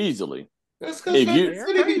 easily. That's because if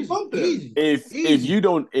you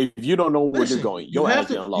don't know where you're going, you have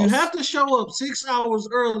to show up 6 hours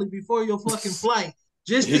early before your fucking flight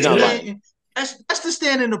just to stand. That's to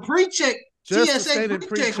stand in the pre-check TSA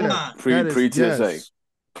pre-check line. Pre-TSA.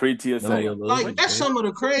 Like that's some of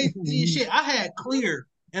the crazy shit. I had clear.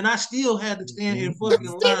 And I still had to stand in fucking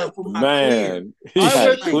line for my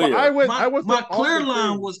clear. My clear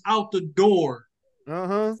line was out the door.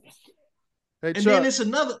 Hey, and Chuck. Then it's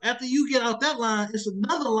another. After you get out that line, it's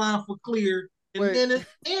another line for clear. And then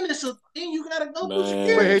you gotta go through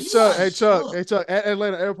security. Hey Chuck. At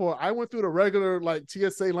Atlanta Airport, I went through the regular like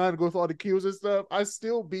TSA line to go through all the queues and stuff. I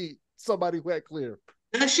still beat somebody who had clear.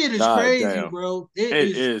 That shit is crazy, bro. It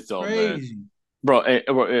is crazy. Man. Bro,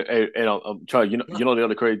 Charlie, you know the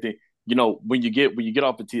other crazy thing. You know, when you get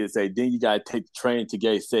off the TSA, then you gotta take the train to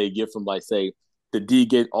get from like say the D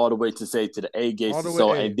gate all the way to say to the A gate.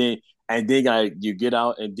 And then you get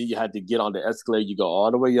out and then you have to get on the escalator. You go all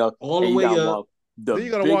the way up. All the way up. Then you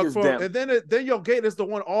gotta walk from, and then your gate is the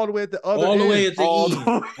one all the way at the other all end. The way at the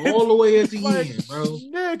end. All the way at the end, bro.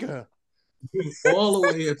 Nigga. All the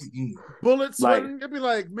way at the end. Bullets sweating. It'd be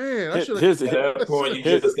like, man, I should have. That point,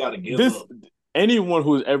 you just gotta give up. Anyone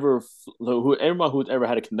who's ever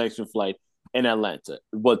had a connection flight in Atlanta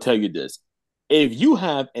will tell you this: if you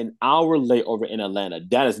have an hour layover in Atlanta,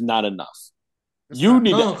 that is not enough. You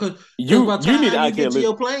need to get to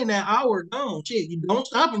your plane that hour gone. Shit, you don't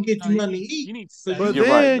stop and get you nothing to eat. But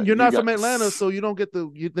then you're not from Atlanta, so you don't get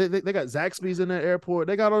the. They got Zaxby's in that airport.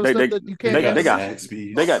 They got all the stuff that you can't. They got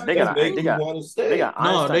Zaxby's. They got They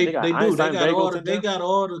got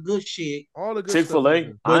all the good shit. All the good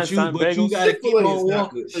Chick-fil-A. But you gotta keep on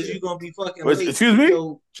walking because you're gonna be fucking late. Excuse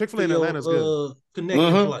me. Chick-fil-A in Atlanta is good.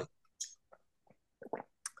 Connection flight.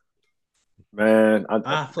 Man,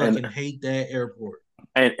 I fucking hate that airport.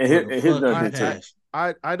 And here's another thing.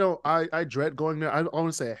 I dread going there. I don't want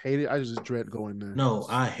to say I hate it. I just dread going there. No,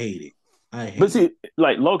 I hate it. But see,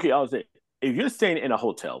 like Loki, I would say, if you're staying in a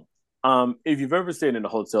hotel, if you've ever stayed in a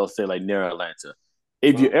hotel, say like near Atlanta,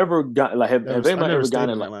 if you ever got like have anyone ever gone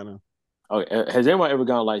in like Atlanta? Okay, has anyone ever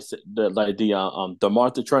gone like the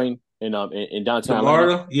Martha train in downtown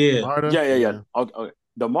Atlanta? Yeah. Okay.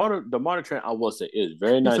 The Marta train, I will say, is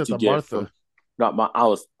very nice to get from. I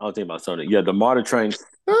was thinking about something. Yeah, the Marta train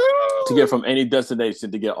to get from any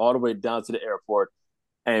destination to get all the way down to the airport,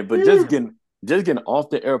 but just getting off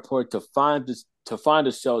the airport to find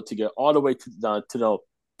the show to get all the way to the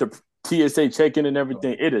TSA check-in and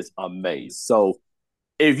everything. It is amazing. So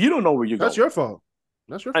if you don't know where you're going, that's your fault.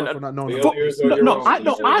 That's your fault for not knowing. I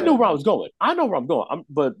know where I was going. I know where I'm going.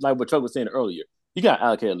 But like what Chuck was saying earlier, you got to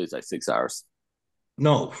allocate at least like 6 hours.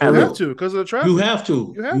 No, you have to because of the traffic. You have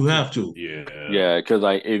to. Yeah, because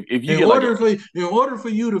like if you in order for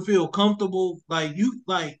you to feel comfortable, like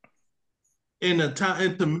in the time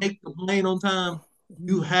and to make the plane on time,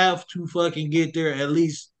 you have to fucking get there at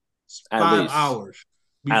least 5 hours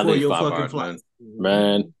before your fucking flight.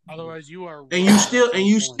 Man. Otherwise, you are and you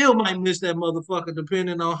still might miss that motherfucker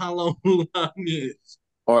depending on how long the line is.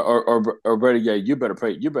 Or better yet, you better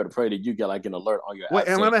pray that you get like an alert on your. Wait,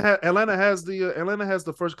 Atlanta has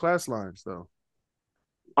the first class lines though.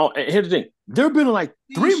 Oh, and here's the thing: there have been like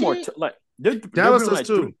 3 more. Dallas does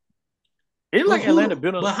too. It's like Atlanta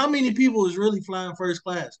been. But how many people is really flying first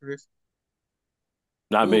class, Chris?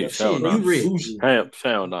 Not me. Hell no. You rich?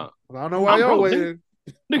 Hell no. I don't know why y'all waiting.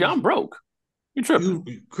 Nigga, I'm broke. You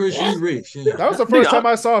tripping? Chris, you rich? Yeah. That was the first time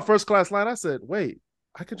I saw a first class line. I said, "Wait,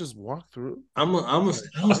 I could just walk through." I'm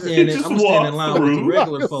standing in line with the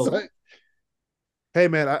regular folks. Hey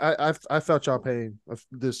man, I felt y'all pain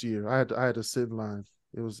this year. I had to sit in line.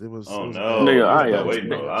 It was. Oh it was no,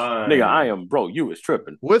 Nigga, I am, bro. You was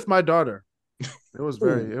tripping with my daughter. It was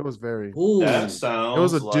very. It was very. That It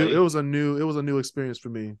sounds was like it was a new experience for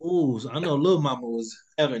me. Ooh, I know little mama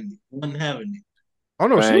wasn't having it. Oh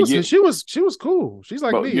no, Man, she was cool. She's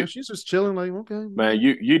like bro, me. She's just chilling. Like okay, man.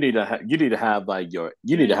 You need to have like your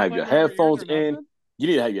headphones in. You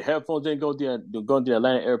need to have your headphones in. Go to the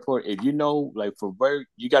Atlanta airport. If you know like from where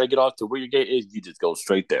you got to get off to where your gate is, you just go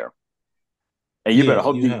straight there. And you better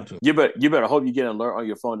hope you better hope you get an alert on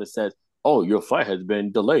your phone that says, "Oh, your flight has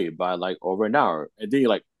been delayed by like over an hour." And then you're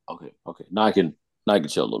like, "Okay, now I can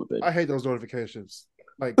chill a little bit." I hate those notifications.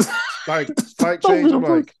 Like flight change. I'm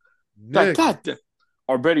like, God,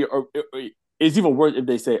 or better, or it's even worse if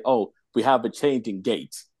they say, "Oh, we have a change in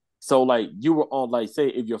gates." So like you were on like say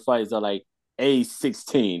if your flights are like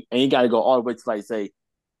A16 and you got to go all the way to like say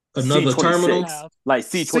another C26, terminal, like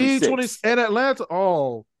C26 C20 and Atlanta.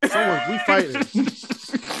 Oh, we fighting. You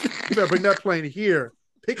better bring that plane here,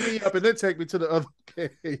 pick me up, and then take me to the other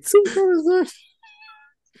gate.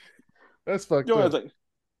 That's fucked up. Like,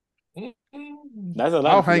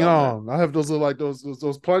 I'll hang on. I have those little like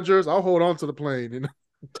those plungers. I'll hold on to the plane and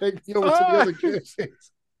take me over to the other gate.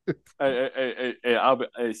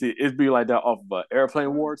 Hey, see, it's be like that off of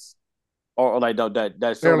Airplane Wars. Or like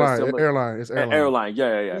that show airline. It's airline. Yeah,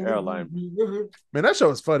 airline. Man, that show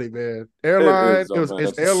is funny, man. Airline.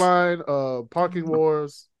 It's airline. Parking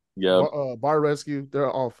Wars. Yeah. Bar Rescue. They're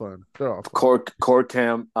all fun. Court Cam. Court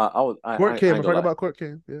Cam. I forgot about Court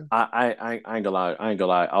Cam. Yeah. I ain't gonna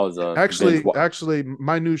lie. I was actually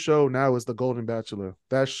my new show now is The Golden Bachelor.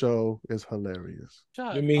 That show is hilarious.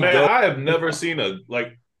 You mean, man, I have never seen a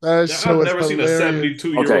like. I've never seen a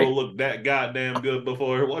 72-year-old look that goddamn good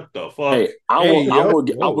before. What the fuck? Hey, I will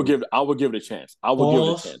give it a chance. I will give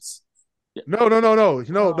it a chance. Yeah. No.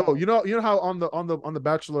 You know how on the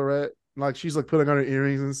Bachelorette, like she's like putting on her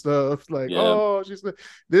earrings and stuff. Like,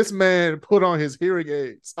 this man put on his hearing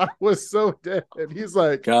aids. I was so dead. He's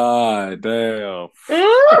like, God damn.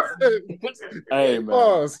 Hey man.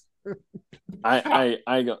 Pause. I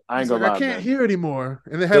ain't gonna lie. I can't hear anymore.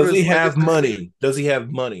 And does he have money? Does he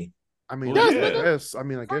have money? I mean,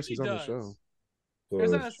 I guess he's on the show.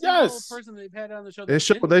 There's not a single person they've had on the show.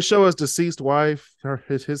 They show his deceased wife, her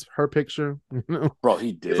picture. You know? Bro,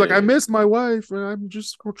 he did. It's like, I miss my wife, and I'm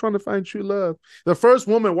just trying to find true love. The first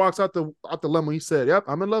woman walks out the limo. He said, "Yep,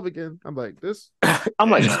 I'm in love again." I'm like, this.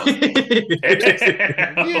 I'm like,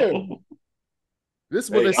 yeah. This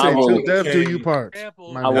is what they say: "Till death do you part." That's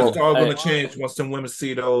all going to change once some women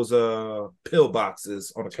see those pill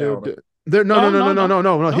boxes on the counter.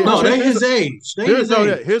 No, they his age. Here's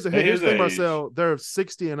the thing, Marcel. They're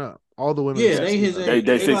 60 and up. All the women. Yeah, they his age.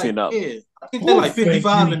 They 60 and up. Yeah. I think they're like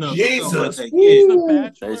 55 and up. Jesus. They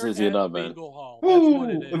 60 and up, man. If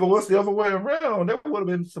it was the other way around, that would have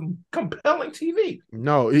been some compelling TV.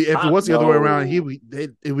 No, if it was the other way around, it'd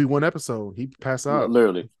be one episode. He'd pass out.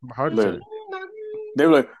 Literally. Heart attack. They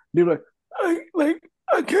were like,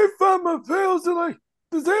 I can't find my pills. They're like,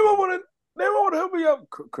 does anyone want to help me out?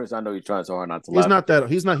 Chris, I know you're trying so hard not to laugh. He's not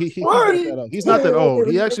that old.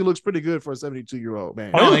 He actually looks pretty good for a 72-year-old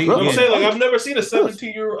man. I'm saying, like, I've never seen a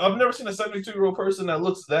 72-year-old person that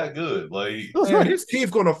looks that good. Like, man, his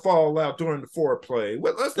teeth gonna fall out during the foreplay.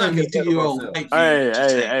 Let's not get 72-year-old.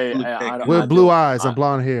 Hey, with blue eyes and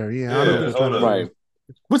blonde hair. Yeah, right.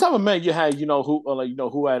 What type of man you had?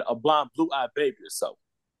 Who had a blonde, blue-eyed baby or so?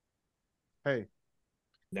 Hey,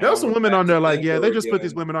 there's some women on there like, they just put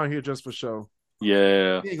these women on here just for show.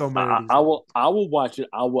 Yeah, I will watch it.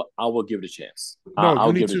 I will give it a chance.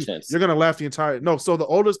 I'll give it a chance. You're gonna laugh the entire. No, so the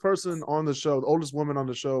oldest person on the show, the oldest woman on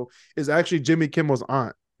the show, is actually Jimmy Kimmel's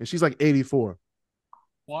aunt, and she's like 84.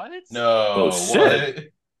 What? No, shit. What?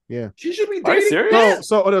 Yeah, she should be dating. Serious?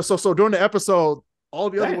 So during the episode, all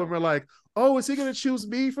the other women are like, "Oh, is he gonna choose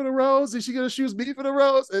me for the rose? Is she gonna choose me for the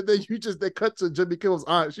rose?" And then they cut to Jimmy Kimmel's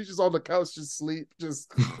aunt. She's just on the couch, just sleep, just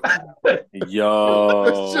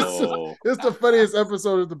yo. It's the funniest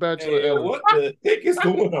episode of The Bachelor ever. What the heck is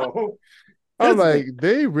going on? I'm like,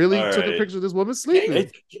 they really took a picture of this woman sleeping.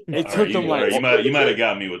 It took them like you might have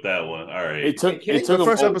got me with that one. All right. It took the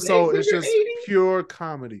first episode is just pure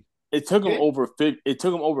comedy. It took him over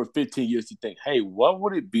 15 years to think, hey, what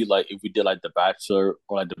would it be like if we did like The Bachelor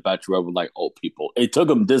or like The Bachelorette with like old people? It took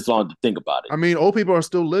him this long to think about it. I mean, old people are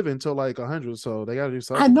still living till like 100, so they got to do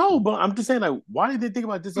something. I know, but I'm just saying, like, why did they think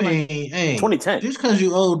about this in like 2010? Just because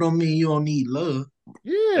you old don't mean you don't need love.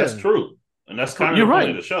 Yeah, that's true. And that's kind of the point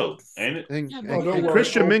of the show, ain't it? And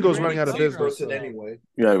Christian Mingo's running out of business anyway.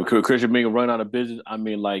 Yeah, Christian Mingo running out of business. I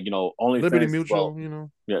mean, like, Liberty Mutual,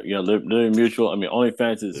 Yeah, Liberty Mutual. I mean,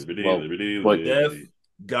 OnlyFans is Liberty.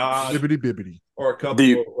 God, bibbity bibbity, or a couple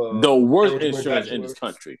the worst insurance in this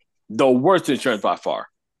country. The worst insurance by far.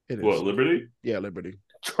 It is. What, Liberty? Yeah, Liberty.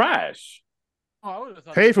 Trash. Oh,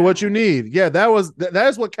 pay for what you need. Yeah,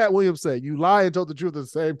 that's what Cat Williams said. You lie and tell the truth at the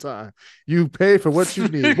same time. You pay for what you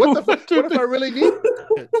need. What the fuck? What if I really need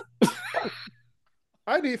it?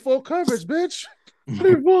 I need full coverage, bitch. I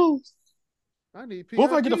need PRP. What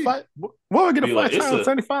if I get a fight? What if I get a fight? Like,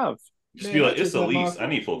 75. Just be like, it's a lease. I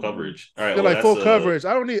need full coverage. All right, they're like full coverage.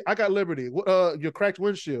 I don't need. I got Liberty. Your cracked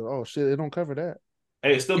windshield. Oh shit, it don't cover that.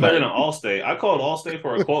 Hey, it's still better than Allstate. I called Allstate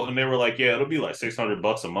for a quote, and they were like, "Yeah, it'll be like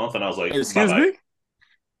 $600 a month." And I was like, "Excuse me."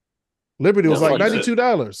 Liberty was like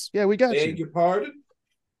 $92. Yeah, we got you. Your pardon.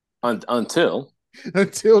 Until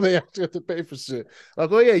they actually have to pay for shit.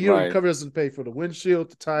 Like, oh yeah, you don't cover us and pay for the windshield,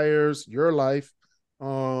 the tires, your life,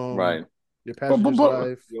 right, your passenger's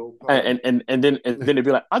life, and then they'd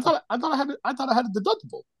be like, I thought I had a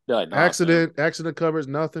deductible. They're like, accident covers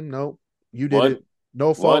nothing. Nope, you did it.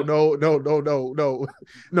 No fault. No.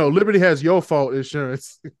 Liberty has your fault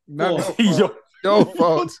insurance. Not your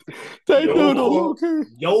fault. They do though.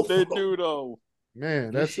 They do though.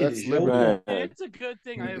 Man, that's Liberty. It's a good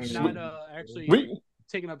thing I have not actually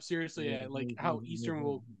taken up seriously at like how Eastern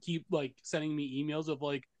will keep like sending me emails of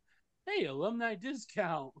like, hey, alumni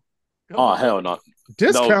discount. Oh hell no!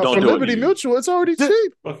 Discount for Liberty Mutual. It's already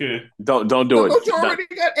cheap. Okay, don't do it. You already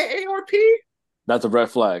got AARP. That's a red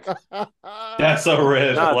flag. That's a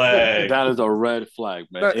red flag. That is a red flag,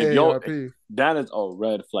 man. That is a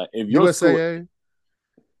red flag. If your USAA,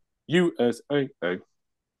 USAA,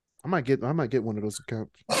 I might get one of those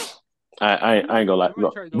accounts. I ain't gonna lie.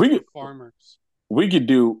 Look, farmers. We could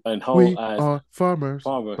do a whole. We are farmers.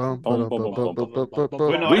 Wait, no,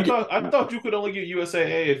 I thought you could only get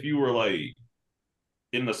USAA if you were like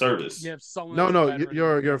in the service. No,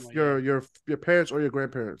 your parents or your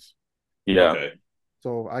grandparents. Yeah. Okay.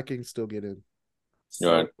 So I can still get in.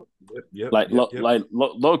 Right.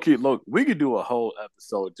 Low key, we could do a whole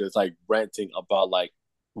episode just like ranting about like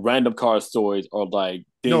random car stories or like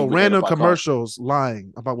random commercials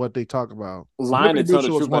lying about what they talk about. Lying and tell the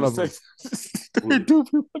truth. One of them. They do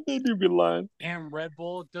be lying. And Red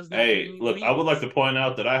Bull doesn't. Hey, look, I would like to point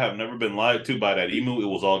out that I have never been lied to by that emu. It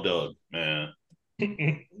was all Doug, man.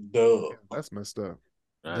 Doug. That's messed up.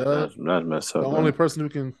 That's messed up. The only person who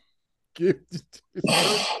can give.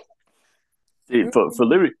 See,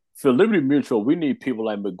 for Liberty Mutual, we need people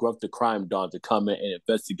like McGruff the Crime Don to come in and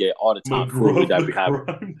investigate all the time that we have.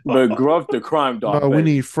 McGruff the Crime Don. No, we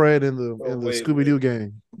need Fred in the Scooby Doo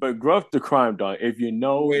gang. McGruff the Crime Don. If you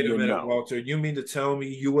know, wait a minute, Walter. You mean to tell me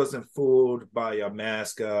you wasn't fooled by a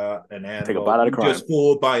mascot, an animal? Take a bite out of crime. Just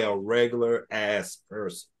fooled by a regular ass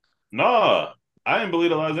person. Nah, I didn't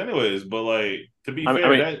believe the lies anyways. But like, to be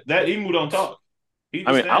fair, that emu don't talk. He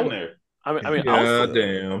just stand there.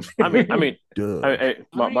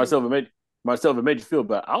 Marcel, it made you feel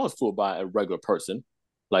bad. I was fooled by a regular person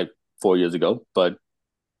like 4 years ago, but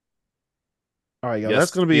all right, y'all.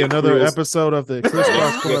 That's going to be another episode of the Chris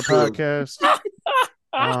Cross Corner podcast.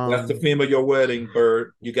 That's the theme of your wedding,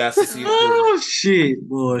 Bert. You got to see it through. Oh shit,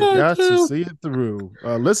 boy! Got to see it through.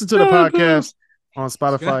 Listen to the podcast on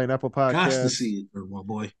Spotify and Apple Podcasts. Got to see it through, my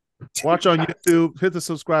boy. Watch on YouTube. Hit the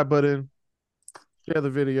subscribe button. Share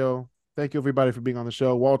the video. Thank you, everybody, for being on the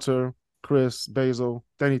show. Walter, Chris, Basil,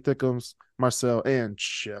 Danny Thickums, Marcel, and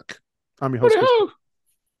Chuck. I'm your host.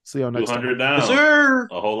 See y'all next time. 200 down. Yes, sir.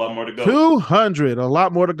 A whole lot more to go. 200. A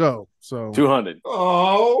lot more to go. So 200.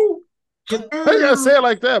 Oh. I gotta say it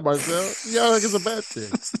like that, Marcel. Y'all think it's a bad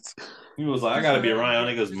thing. He was like, I gotta be around y'all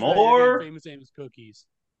niggas more. Famous cookies.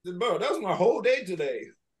 Bro, that was my whole day today.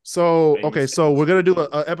 So, okay, so we're gonna do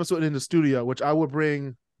an episode in the studio, which I will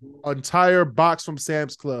bring an entire box from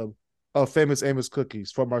Sam's Club of Famous Amos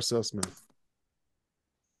cookies for Marcel Smith.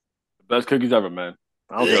 Best cookies ever, man.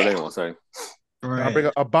 I don't care what anyone say. Right. I'll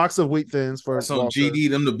bring a box of Wheat Thins for some GD.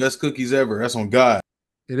 Them the best cookies ever. That's on God.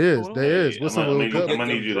 It is. There is. What's I'm gonna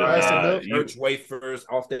need you to church wafers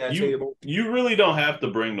off that table. You really don't have to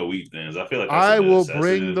bring the Wheat Thins. I feel like I will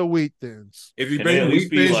bring the Wheat Thins. If you bring the Wheat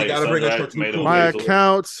Thins, you gotta bring a tomato. My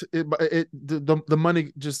account, the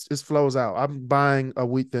money just flows out. I'm buying a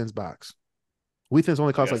Wheat Thins box. Wheat Thins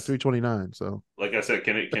only cost like $3.29. So, like I said,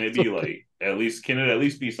 can it be like at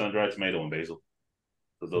least be sun-dried tomato and basil?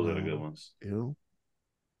 Because those are the good ones. Ew.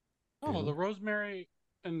 Oh, the rosemary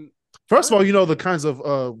and. First of all, you know the kinds of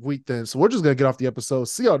Wheat Thins. So we're just gonna get off the episode.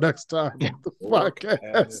 See y'all next time on the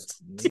podcast.